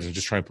the carbs and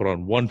just try and put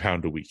on 1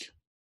 pound a week.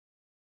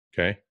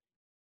 Okay.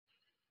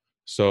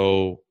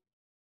 So,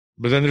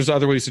 but then there's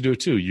other ways to do it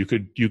too. You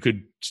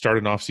could start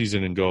an off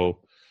season and go,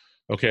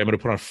 okay, I'm going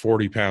to put on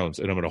 40 pounds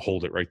and I'm going to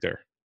hold it right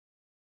there.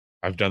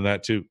 I've done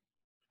that too.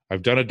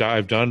 I've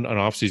done an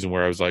off season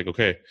where I was like,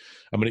 okay,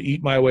 I'm going to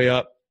eat my way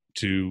up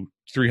to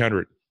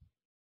 300.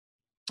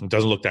 It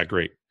doesn't look that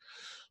great,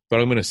 but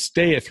I'm going to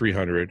stay at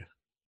 300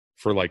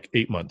 for like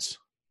 8 months.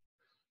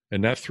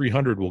 And that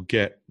 300 will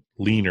get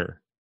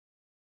leaner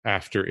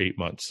after 8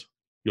 months.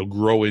 You'll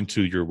grow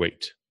into your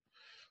weight.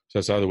 So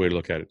that's the other way to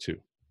look at it too.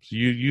 So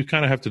you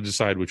kind of have to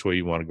decide which way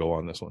you want to go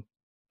on this one.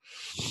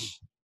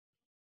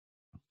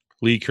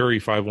 Lee Curry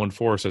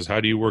 514 says, how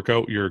do you work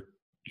out your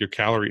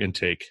calorie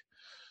intake?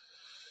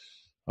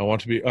 I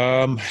want to be,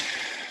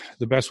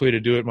 the best way to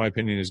do it, in my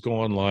opinion, is go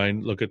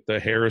online, look at the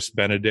Harris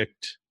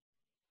Benedict,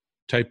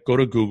 go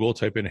to Google,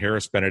 type in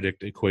Harris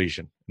Benedict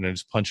equation, and then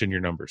just punch in your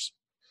numbers.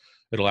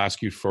 It'll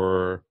ask you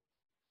for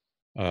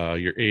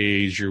your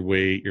age, your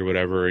weight, your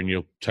whatever, and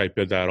you'll type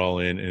that all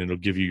in, and it'll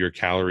give you your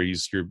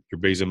calories, your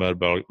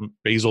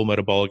basal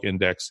metabolic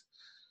index,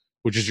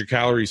 which is your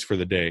calories for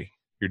the day,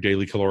 your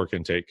daily caloric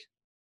intake.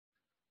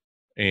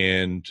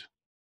 And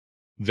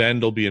then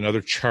there'll be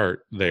another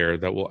chart there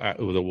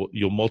that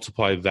you'll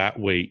multiply that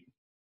weight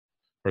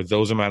or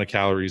those amount of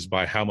calories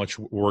by how much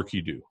work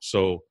you do.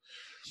 So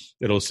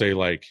it'll say,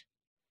 like,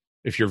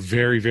 if you're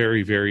very,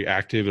 very, very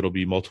active, it'll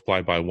be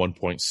multiplied by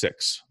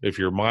 1.6. If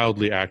you're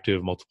mildly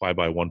active, multiply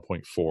by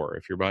 1.4.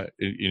 If you're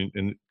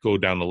and go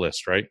down the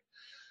list, right?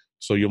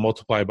 So you'll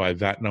multiply by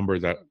that number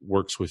that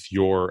works with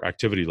your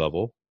activity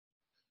level,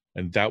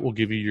 and that will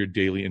give you your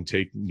daily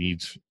intake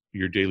needs,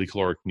 your daily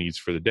caloric needs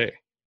for the day.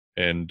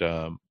 And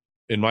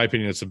in my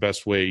opinion, it's the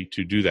best way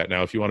to do that.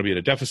 Now, if you want to be in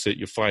a deficit,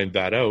 you find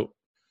that out,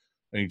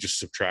 and you just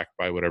subtract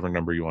by whatever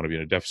number you want to be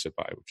in a deficit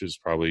by, which is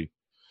probably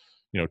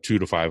 2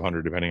 to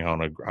 500, depending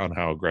on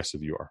how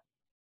aggressive you are.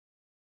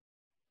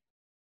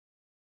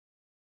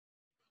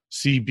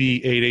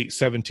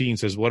 CB8817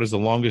 says, what is the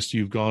longest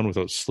you've gone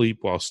without sleep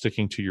while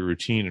sticking to your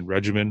routine and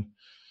regimen?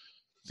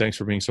 Thanks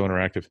for being so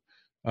interactive.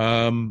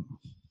 The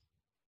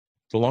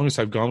longest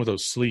I've gone without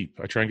sleep,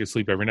 I try and get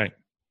sleep every night.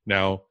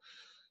 Now,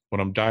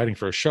 when I'm dieting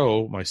for a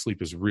show, my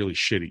sleep is really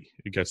shitty.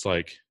 It gets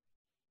like,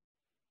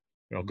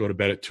 I'll go to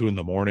bed at 2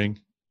 a.m.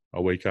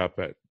 I'll wake up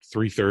at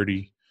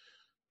 3:30,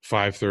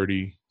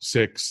 5:30,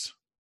 6,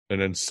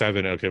 and then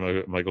 7. Okay,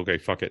 I'm like, okay,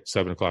 fuck it.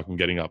 7 o'clock, I'm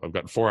getting up. I've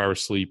gotten 4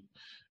 hours sleep.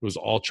 It was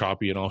all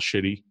choppy and all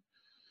shitty.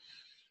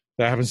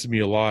 That happens to me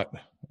a lot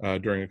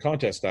during a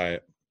contest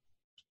diet.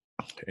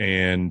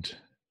 And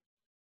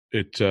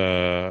it's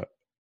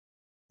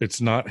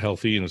not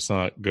healthy and it's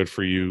not good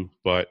for you.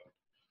 But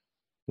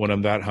when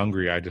I'm that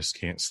hungry, I just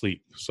can't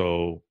sleep.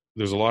 So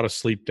there's a lot of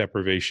sleep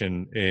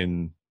deprivation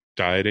in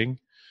dieting.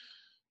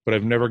 But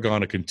I've never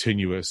gone a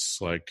continuous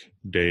like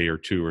day or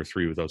 2 or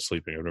 3 without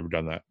sleeping. I've never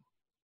done that.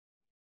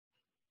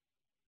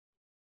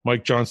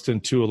 Mike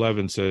Johnston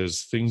 211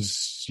 says,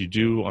 things you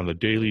do on the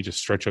daily to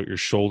stretch out your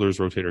shoulders,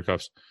 rotator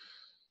cuffs.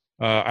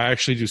 I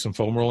actually do some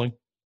foam rolling.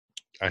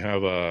 I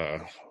have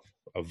a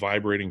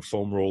vibrating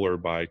foam roller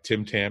by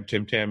Tim Tam.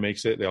 Tim Tam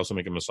makes it. They also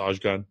make a massage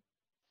gun.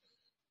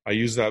 I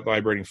use that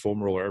vibrating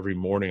foam roller every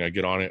morning. I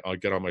get on it. I'll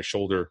get on my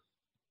shoulder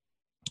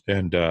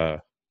and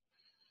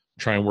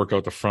try and work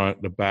out the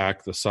front, the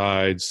back, the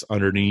sides,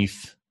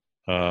 underneath.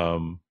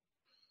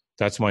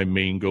 That's my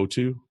main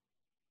go-to.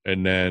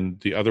 And then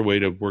the other way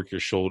to work your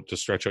shoulder, to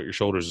stretch out your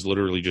shoulders, is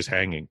literally just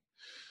hanging.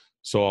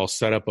 So I'll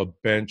set up a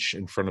bench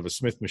in front of a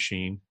Smith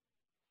machine.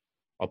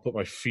 I'll put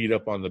my feet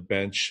up on the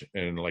bench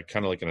and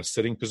kind of like in a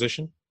sitting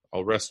position.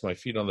 I'll rest my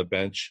feet on the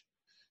bench,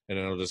 and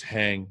then I'll just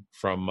hang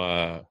from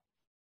a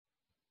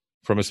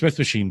Smith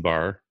machine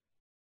bar,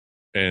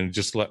 and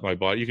just let my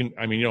body. You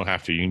don't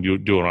have to. You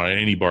can do it on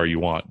any bar you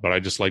want, but I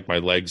just like my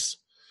legs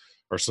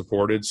are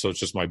supported, so it's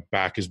just my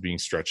back is being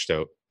stretched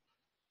out.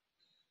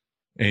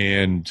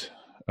 And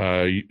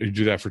you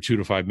do that for 2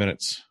 to 5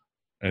 minutes,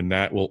 and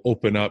that will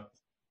open up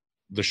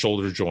the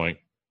shoulder joint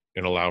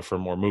and allow for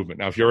more movement.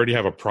 Now, if you already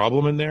have a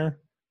problem in there,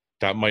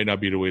 that might not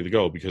be the way to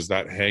go, because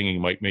that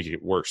hanging might make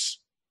it worse.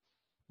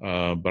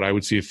 But I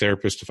would see a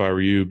therapist if I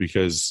were you,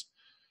 because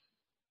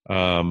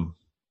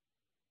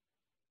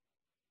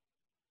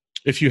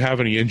if you have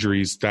any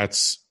injuries,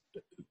 that's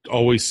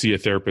always see a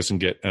therapist and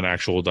get an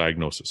actual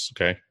diagnosis.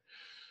 Okay.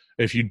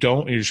 If you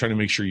don't, and you're trying to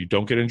make sure you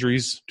don't get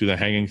injuries, do the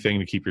hanging thing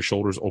to keep your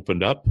shoulders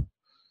opened up.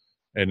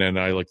 And then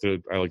I like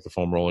the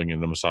foam rolling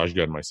and the massage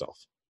gun myself.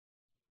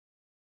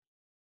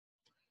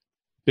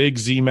 Big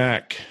Z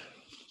Mac,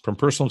 from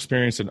personal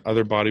experience and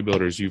other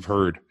bodybuilders you've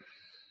heard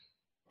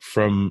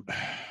from,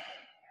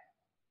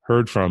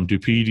 do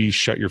PEDs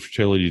shut your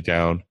fertility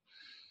down?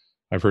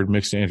 I've heard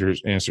mixed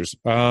answers.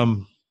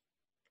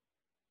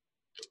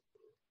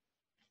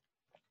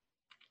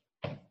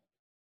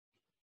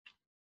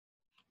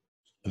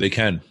 They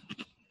can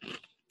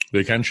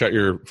shut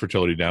your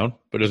fertility down,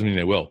 but it doesn't mean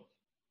they will.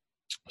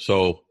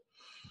 So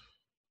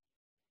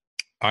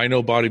I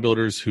know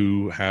bodybuilders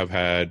who have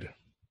had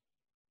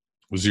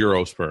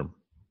 0 sperm,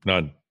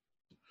 none.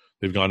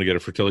 They've gone to get a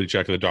fertility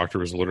check, and the doctor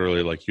was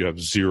literally like, you have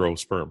 0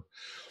 sperm.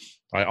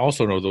 I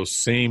also know those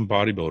same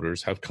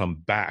bodybuilders have come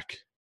back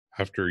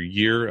after a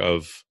year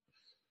of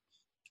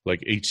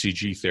like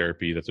HCG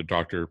therapy that the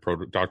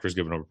doctor's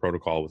given them a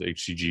protocol with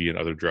HCG and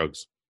other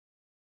drugs,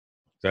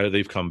 that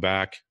they've come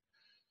back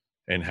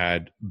and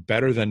had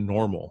better than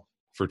normal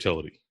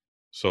fertility.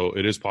 So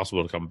it is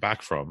possible to come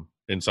back from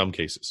in some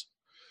cases.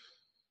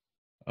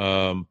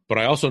 But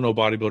I also know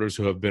bodybuilders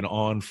who have been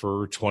on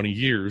for 20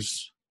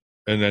 years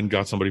and then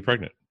got somebody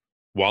pregnant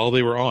while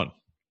they were on.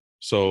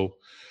 So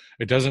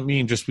it doesn't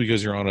mean just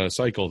because you're on a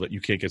cycle that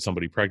you can't get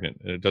somebody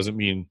pregnant. And it doesn't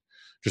mean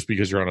just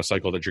because you're on a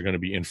cycle that you're going to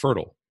be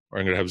infertile or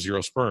going to have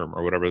 0 sperm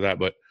or whatever that,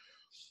 but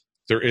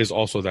there is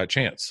also that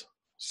chance.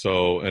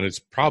 So, and it's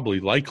probably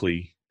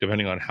likely,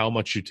 depending on how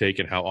much you take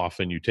and how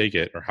often you take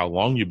it or how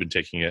long you've been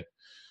taking it,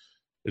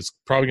 it's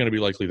probably going to be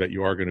likely that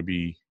you are going to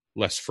be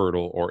less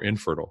fertile or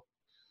infertile.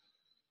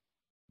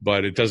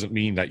 But it doesn't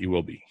mean that you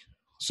will be.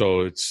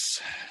 So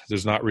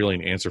there's not really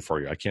an answer for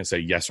you. I can't say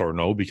yes or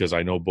no, because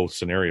I know both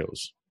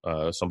scenarios.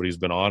 Somebody's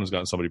been on, has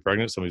gotten somebody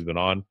pregnant. Somebody's been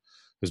on,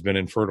 has been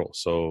infertile.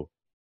 So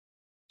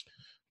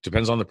it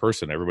depends on the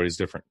person. Everybody's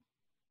different.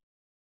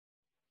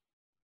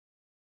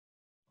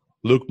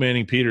 Luke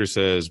Manning Peter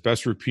says,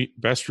 best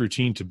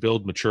routine to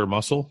build mature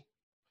muscle?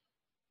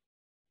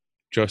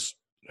 Just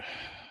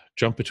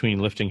jump between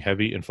lifting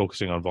heavy and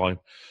focusing on volume.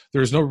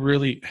 There's not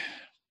really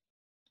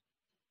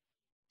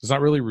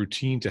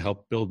routine to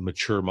help build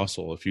mature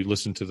muscle. If you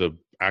listen to the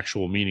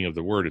actual meaning of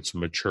the word, it's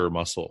mature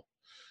muscle.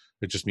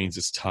 It just means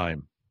it's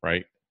time,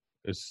 right?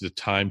 It's the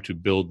time to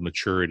build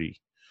maturity.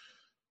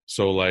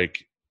 So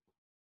like,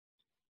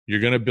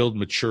 you're going to build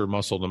mature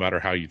muscle no matter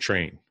how you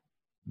train.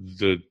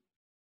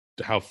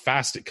 How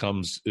fast it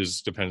comes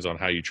depends on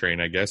how you train,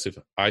 I guess.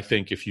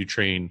 If you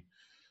train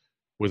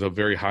with a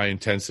very high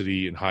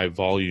intensity and high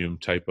volume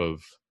type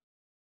of,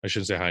 I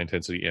shouldn't say high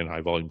intensity and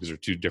high volume because they're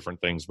two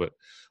different things, but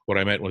what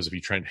I meant was if you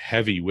train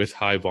heavy with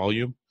high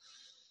volume,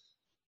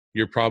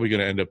 you're probably going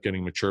to end up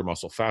getting mature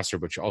muscle faster,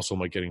 but you also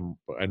might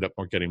end up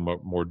getting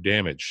more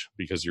damage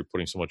because you're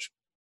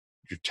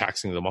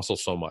taxing the muscle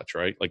so much,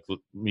 right? Like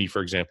me,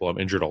 for example, I'm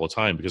injured all the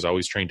time because I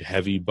always trained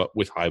heavy but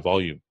with high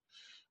volume.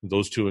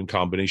 Those two in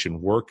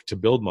combination work to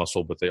build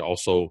muscle, but they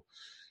also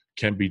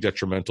can be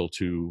detrimental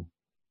to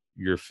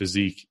your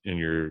physique and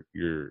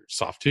your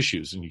soft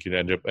tissues, and you can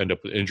end up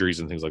with injuries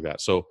and things like that.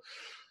 So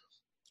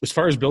as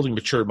far as building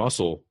mature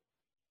muscle,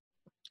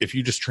 if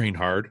you just train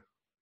hard,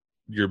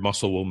 your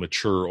muscle will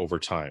mature over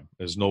time.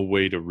 There's no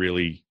way to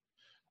really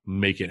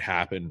make it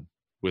happen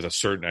with a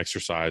certain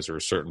exercise or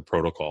a certain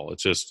protocol. It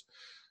just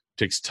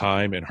takes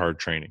time and hard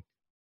training.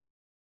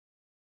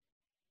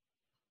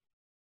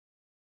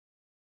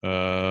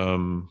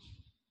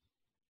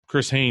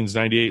 Chris Haynes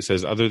 98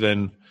 says, other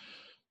than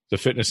the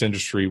fitness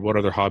industry, what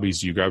other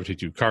hobbies do you gravitate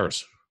to?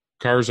 Cars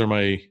are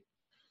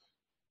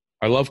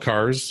I love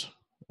cars.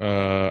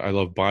 I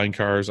love buying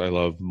cars. I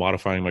love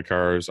modifying my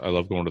cars. I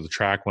love going to the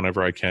track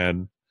whenever I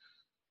can.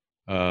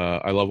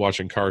 I love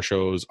watching car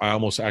shows. I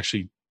almost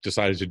actually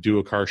decided to do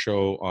a car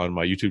show on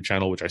my YouTube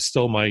channel, which I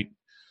still might.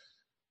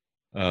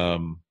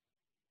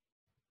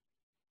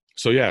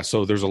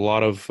 So there's a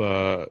lot of,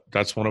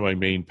 that's one of my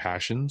main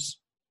passions.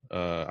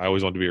 I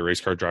always wanted to be a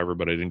race car driver,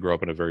 but I didn't grow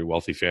up in a very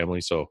wealthy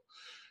family. So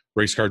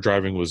race car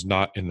driving was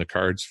not in the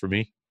cards for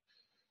me.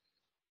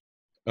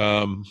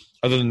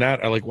 Other than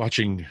that, I like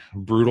watching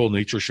brutal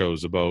nature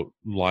shows about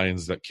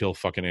lions that kill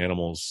fucking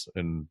animals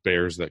and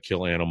bears that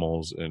kill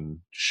animals and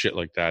shit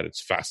like that.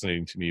 It's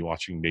fascinating to me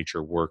watching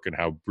nature work and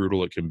how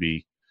brutal it can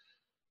be.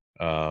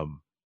 So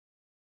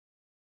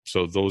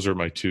those are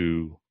my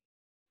two.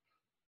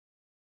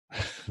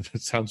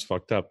 That sounds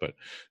fucked up, but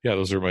yeah,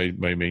 those are my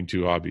main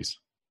two hobbies.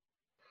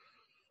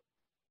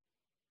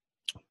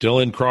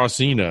 Dylan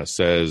Crossina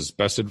says,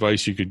 best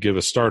advice you could give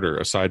a starter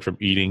aside from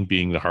eating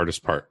being the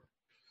hardest part.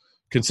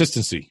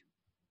 Consistency.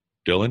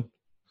 Dylan,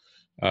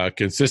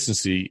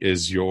 consistency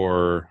is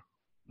your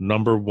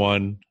number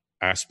one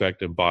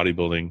aspect of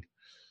bodybuilding,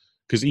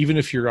 because even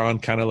if you're on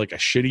kind of like a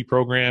shitty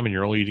program and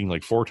you're only eating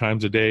like 4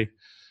 times a day,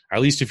 at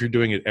least if you're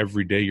doing it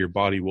every day, your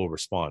body will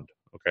respond.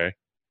 Okay.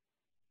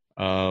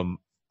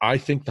 I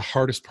think the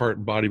hardest part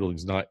in bodybuilding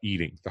is not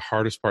eating. The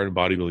hardest part in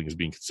bodybuilding is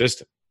being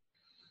consistent.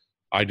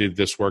 I did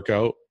this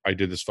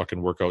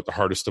fucking workout the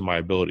hardest of my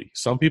ability.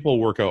 Some people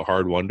work out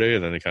hard one day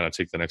and then they kind of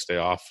take the next day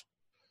off,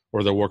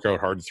 or they'll work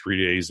out hard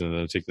 3 days and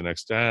then take the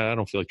next day. I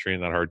don't feel like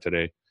training that hard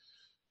today.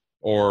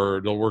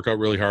 Or they'll work out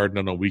really hard and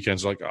then on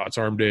weekends like, oh, it's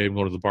arm day, I'm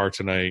going to the bar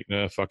tonight.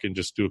 Fucking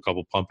just do a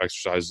couple pump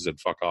exercises and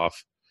fuck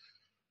off.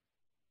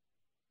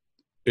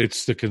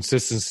 It's the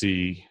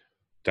consistency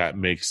that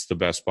makes the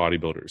best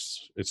bodybuilders.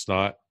 It's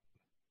not,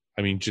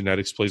 I mean,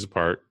 genetics plays a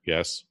part,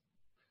 yes.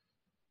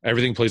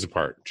 Everything plays a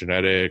part.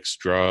 Genetics,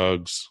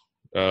 drugs,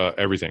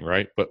 everything,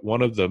 right? But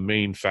one of the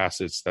main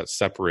facets that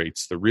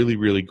separates the really,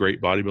 really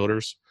great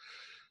bodybuilders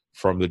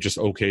from the just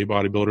okay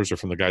bodybuilders or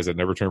from the guys that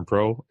never turn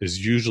pro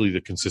is usually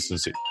the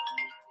consistency.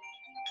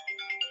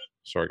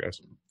 Sorry, guys.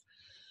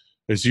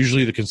 It's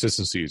usually the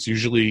consistency. It's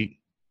usually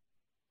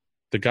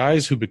the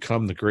guys who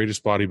become the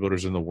greatest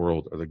bodybuilders in the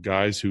world are the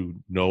guys who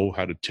know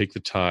how to take the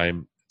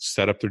time,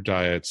 set up their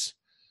diets,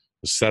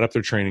 set up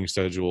their training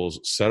schedules,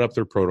 set up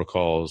their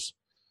protocols,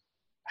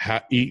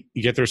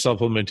 get their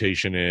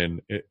supplementation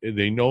in.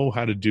 They know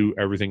how to do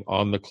everything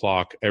on the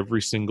clock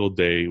every single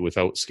day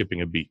without skipping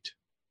a beat.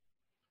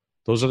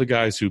 Those are the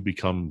guys who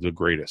become the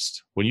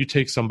greatest. When you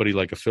take somebody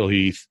like a Phil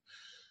Heath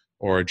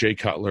or a Jay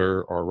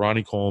Cutler or a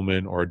Ronnie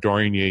Coleman or a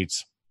Dorian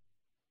Yates,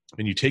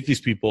 and you take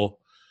these people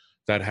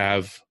that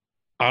have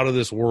out of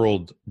this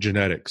world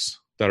genetics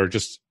that are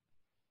just,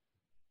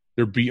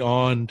 they're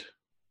beyond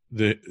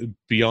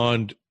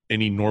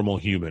any normal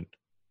human.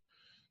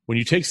 When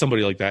you take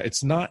somebody like that,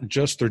 it's not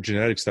just their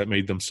genetics that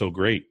made them so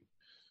great.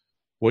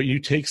 When you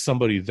take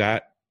somebody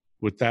that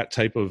with that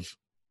type of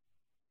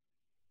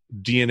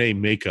DNA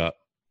makeup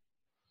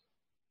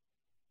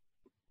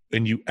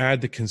and you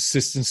add the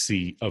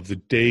consistency of the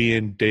day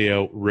in, day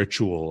out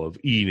ritual of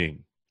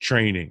eating,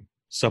 training,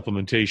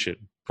 supplementation,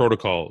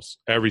 protocols,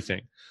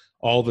 everything,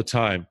 all the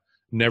time,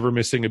 never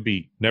missing a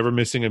beat, never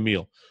missing a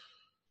meal.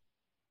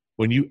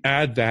 When you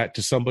add that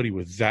to somebody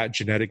with that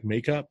genetic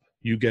makeup,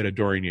 you get a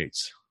Dorian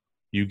Yates,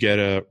 you get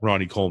a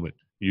Ronnie Coleman,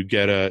 you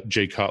get a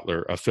Jay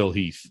Cutler, a Phil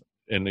Heath.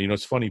 And, you know,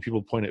 it's funny,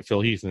 people point at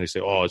Phil Heath and they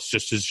say, oh, it's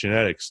just his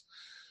genetics.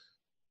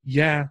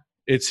 Yeah,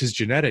 it's his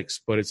genetics,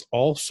 but it's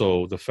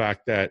also the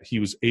fact that he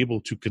was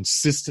able to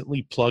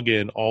consistently plug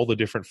in all the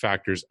different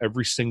factors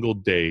every single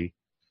day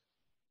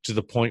to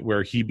the point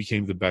where he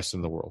became the best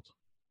in the world.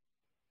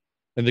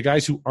 And the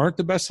guys who aren't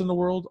the best in the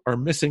world are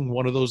missing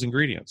one of those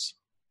ingredients.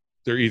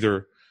 They're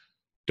either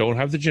don't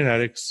have the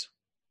genetics,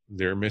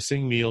 they're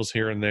missing meals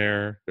here and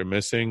there,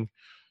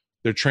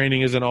 their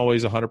training isn't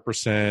always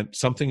 100%,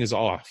 something is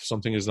off,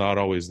 something is not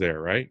always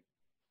there, right?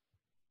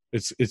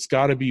 It's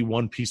got to be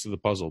one piece of the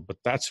puzzle, but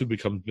that's who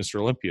becomes Mr.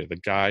 Olympia, the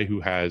guy who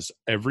has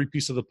every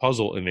piece of the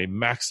puzzle and they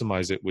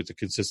maximize it with the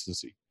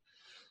consistency.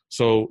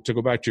 So to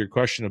go back to your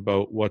question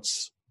about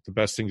what's the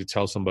best thing to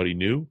tell somebody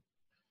new,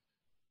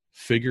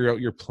 figure out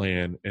your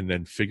plan and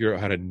then figure out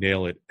how to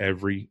nail it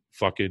every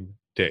fucking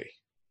day.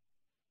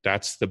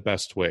 That's the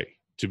best way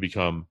to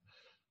become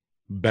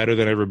better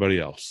than everybody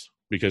else,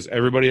 because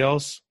everybody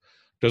else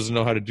doesn't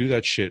know how to do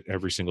that shit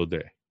every single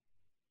day.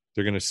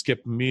 They're going to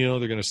skip a meal.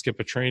 They're going to skip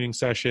a training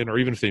session, or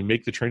even if they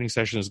make the training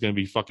session, it's going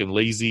to be fucking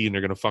lazy and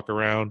they're going to fuck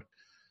around.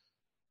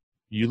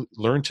 You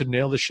learn to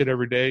nail this shit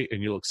every day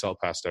and you'll excel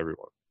past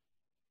everyone.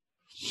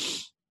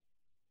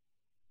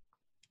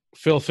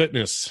 Phil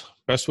Fitness,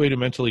 best way to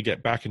mentally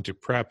get back into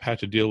prep, had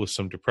to deal with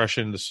some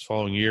depression this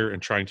following year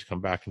and trying to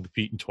come back and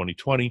compete in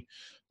 2020.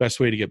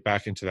 Best way to get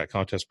back into that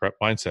contest prep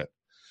mindset.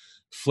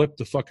 Flip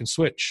the fucking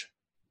switch.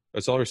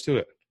 That's all there is to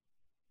it.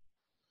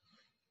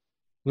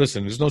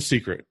 Listen, there's no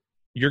secret.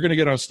 You're going to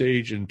get on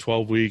stage in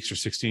 12 weeks or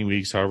 16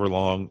 weeks, however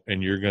long,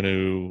 and you're going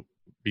to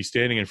be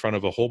standing in front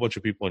of a whole bunch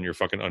of people in your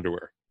fucking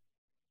underwear.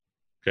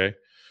 Okay?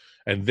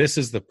 And this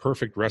is the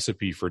perfect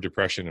recipe for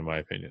depression, in my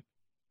opinion,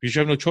 because you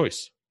have no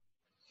choice.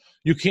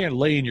 You can't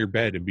lay in your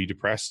bed and be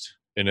depressed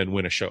and then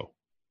win a show.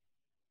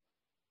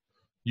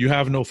 You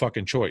have no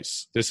fucking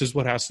choice. This is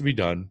what has to be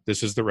done.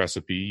 This is the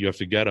recipe. You have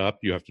to get up.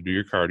 You have to do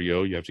your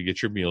cardio. You have to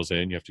get your meals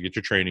in. You have to get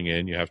your training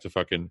in. You have to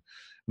fucking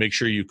make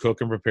sure you cook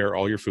and prepare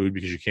all your food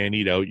because you can't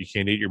eat out. You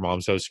can't eat at your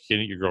mom's house. You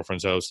can't eat your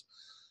girlfriend's house.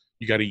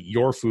 You got to eat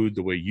your food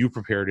the way you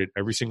prepared it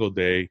every single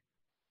day.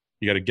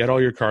 You got to get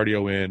all your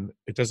cardio in.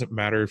 It doesn't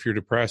matter if you're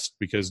depressed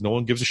because no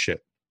one gives a shit.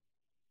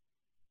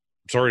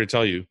 I'm sorry to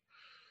tell you.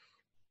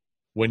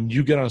 When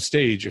you get on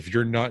stage, if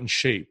you're not in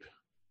shape,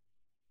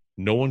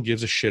 no one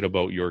gives a shit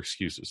about your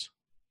excuses.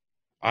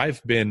 I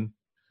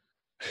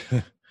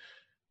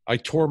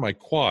tore my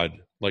quad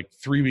like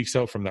 3 weeks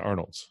out from the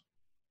Arnold's.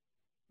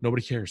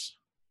 Nobody cares.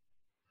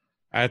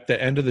 At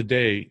the end of the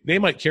day, they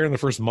might care in the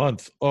first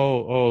month.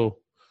 So-and-so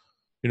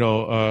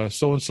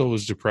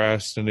was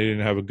depressed and they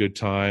didn't have a good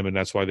time and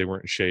that's why they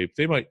weren't in shape.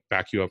 They might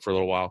back you up for a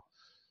little while.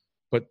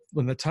 But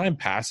when the time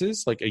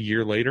passes, like a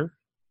year later,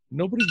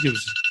 nobody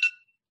gives...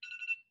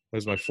 That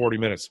was my 40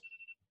 minutes.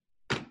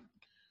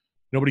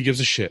 Nobody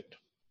gives a shit.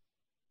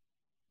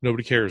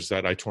 Nobody cares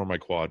that I tore my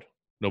quad.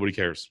 Nobody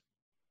cares.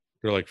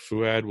 They're like,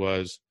 Fouad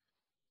was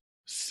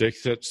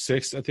sixth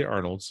at the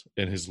Arnold's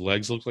and his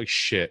legs look like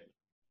shit.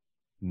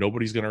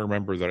 Nobody's going to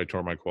remember that I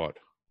tore my quad.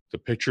 The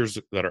pictures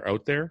that are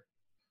out there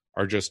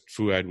are just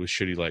Fouad with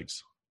shitty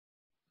legs.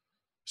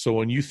 So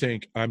when you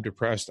think I'm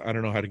depressed, I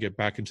don't know how to get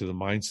back into the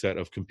mindset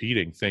of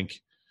competing,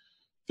 think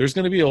there's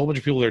going to be a whole bunch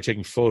of people that are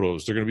taking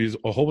photos. There's going to be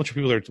a whole bunch of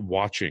people that are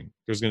watching.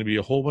 There's going to be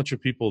a whole bunch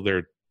of people that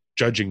are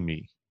judging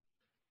me.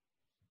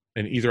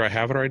 And either I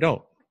have it or I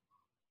don't.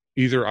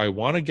 Either I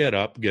want to get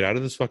up, get out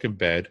of this fucking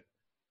bed,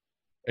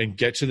 and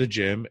get to the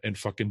gym and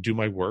fucking do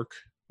my work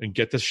and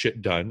get this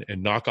shit done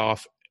and knock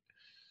off,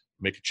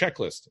 make a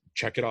checklist,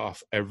 check it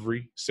off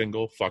every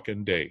single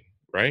fucking day,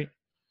 right?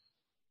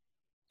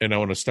 And I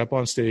want to step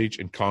on stage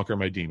and conquer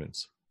my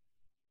demons.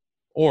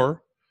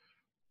 Or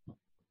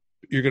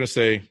you're going to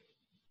say,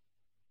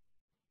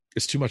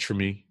 it's too much for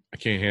me. I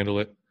can't handle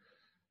it.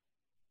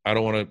 I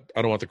don't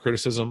want the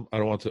criticism. I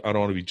don't want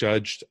to be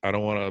judged.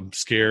 I'm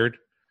scared.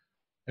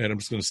 And I'm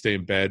just going to stay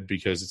in bed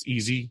because it's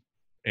easy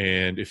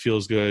and it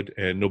feels good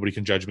and nobody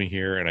can judge me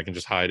here and I can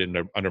just hide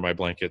under my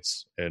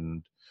blankets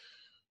and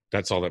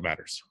that's all that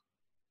matters.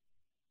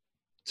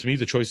 To me,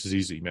 the choice is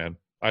easy, man.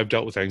 I've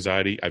dealt with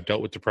anxiety. I've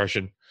dealt with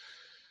depression.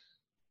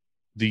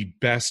 The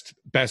best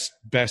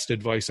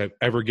advice I've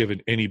ever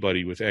given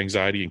anybody with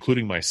anxiety,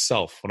 including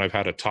myself, when I've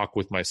had a talk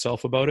with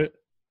myself about it,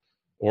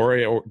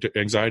 or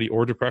anxiety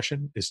or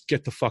depression, is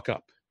get the fuck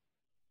up.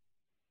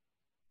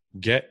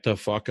 Get the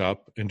fuck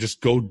up and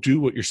just go do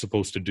what you're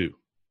supposed to do.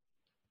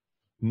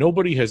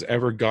 Nobody has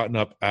ever gotten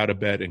up out of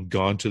bed and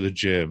gone to the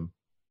gym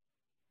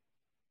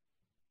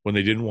when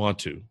they didn't want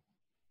to,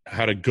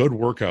 had a good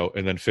workout,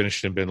 and then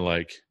finished and been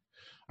like,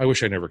 I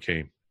wish I never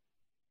came.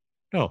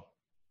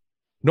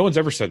 No one's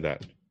ever said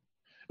that.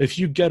 If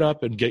you get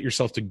up and get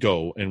yourself to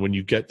go, and when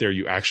you get there,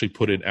 you actually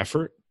put in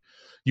effort,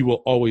 you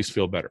will always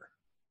feel better.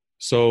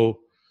 So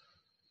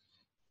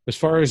as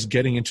far as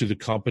getting into the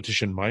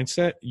competition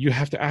mindset, you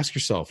have to ask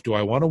yourself, do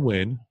I want to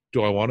win?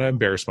 Do I want to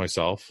embarrass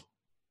myself?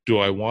 Do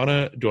I want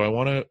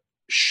to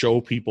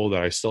show people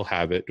that I still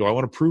have it? Do I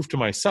want to prove to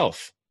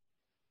myself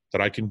that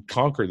I can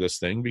conquer this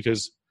thing?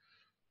 Because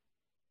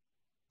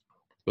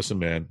listen,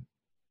 man,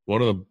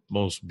 one of the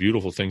most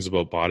beautiful things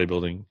about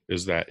bodybuilding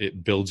is that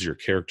it builds your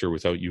character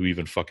without you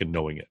even fucking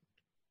knowing it.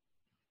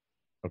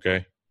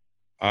 Okay?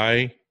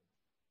 I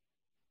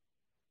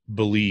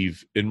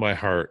believe in my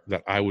heart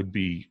that I would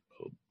be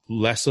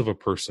less of a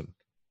person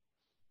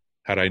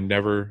had I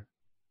never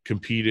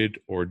competed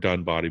or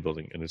done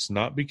bodybuilding. And it's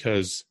not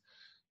because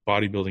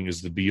bodybuilding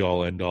is the be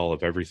all end all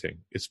of everything.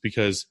 It's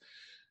because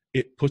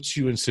it puts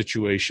you in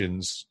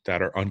situations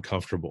that are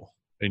uncomfortable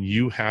and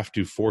you have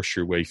to force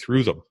your way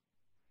through them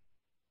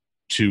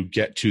to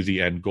get to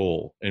the end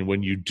goal. And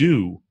when you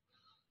do,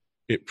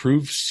 it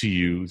proves to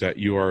you that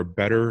you are a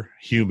better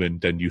human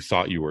than you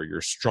thought you were. You're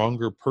a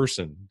stronger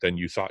person than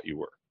you thought you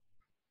were.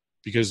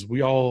 Because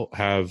we all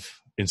have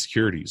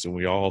insecurities and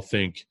we all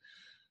think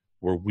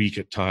we're weak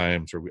at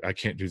times, or I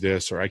can't do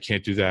this, or I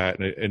can't do that.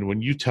 And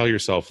when you tell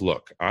yourself,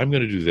 look, I'm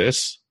going to do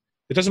this,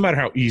 it doesn't matter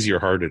how easy or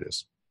hard it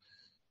is.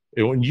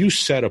 And when you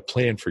set a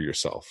plan for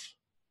yourself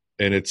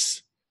and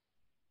it's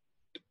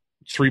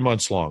 3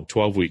 months long,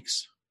 12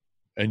 weeks,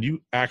 and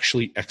you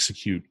actually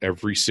execute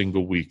every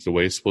single week the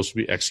way it's supposed to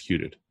be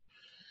executed,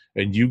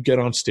 and you get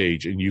on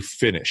stage and you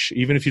finish,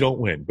 even if you don't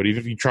win, but even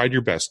if you tried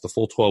your best the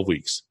full 12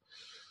 weeks,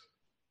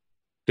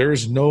 there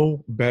is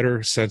no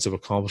better sense of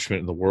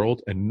accomplishment in the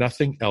world, and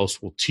nothing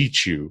else will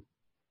teach you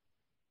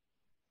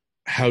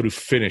how to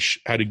finish,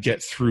 how to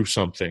get through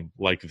something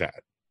like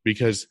that,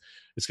 because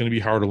it's going to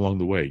be hard along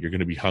the way. You're going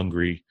to be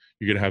hungry.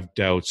 You're going to have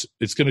doubts.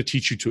 It's going to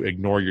teach you to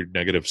ignore your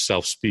negative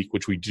self-speak,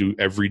 which we do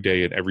every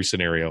day in every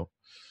scenario.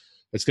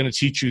 It's going to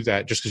teach you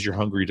that just because you're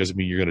hungry doesn't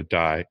mean you're going to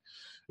die.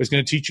 It's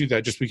going to teach you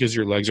that just because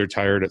your legs are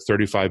tired at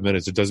 35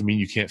 minutes, it doesn't mean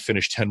you can't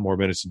finish 10 more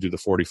minutes and do the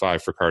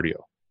 45 for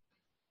cardio.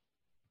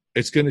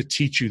 It's going to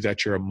teach you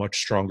that you're a much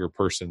stronger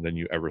person than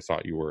you ever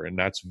thought you were. And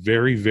that's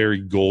very, very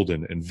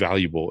golden and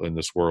valuable in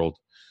this world.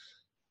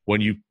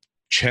 When you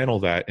channel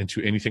that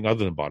into anything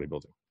other than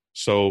bodybuilding.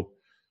 So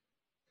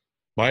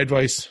my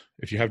advice,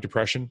 if you have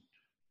depression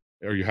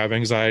or you have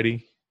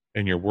anxiety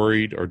and you're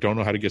worried or don't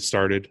know how to get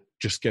started,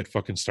 just get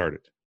fucking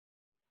started.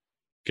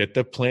 Get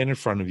the plan in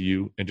front of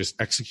you and just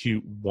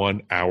execute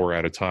 1 hour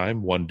at a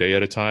time, 1 day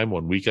at a time,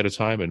 1 week at a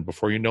time. And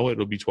before you know it,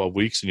 it'll be 12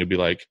 weeks and you'll be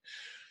like,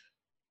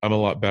 I'm a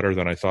lot better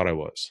than I thought I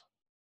was.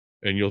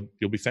 And you'll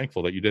be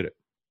thankful that you did it.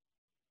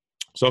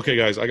 So, okay,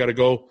 guys, I got to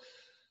go.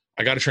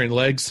 I got to train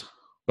legs,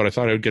 but I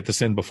thought I would get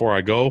this in before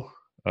I go.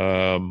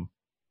 We're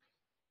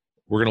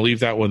going to leave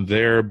that one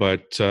there,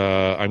 but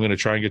I'm going to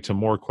try and get to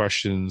more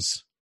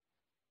questions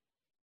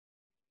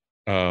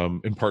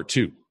in part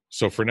 2.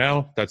 So for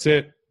now, that's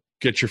it.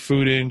 Get your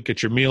food in,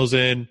 get your meals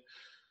in.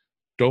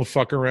 Don't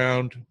fuck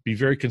around. Be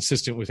very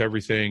consistent with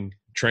everything.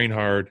 Train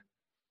hard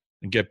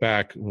and get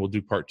back. And we'll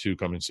do part 2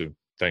 coming soon.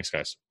 Thanks,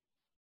 guys.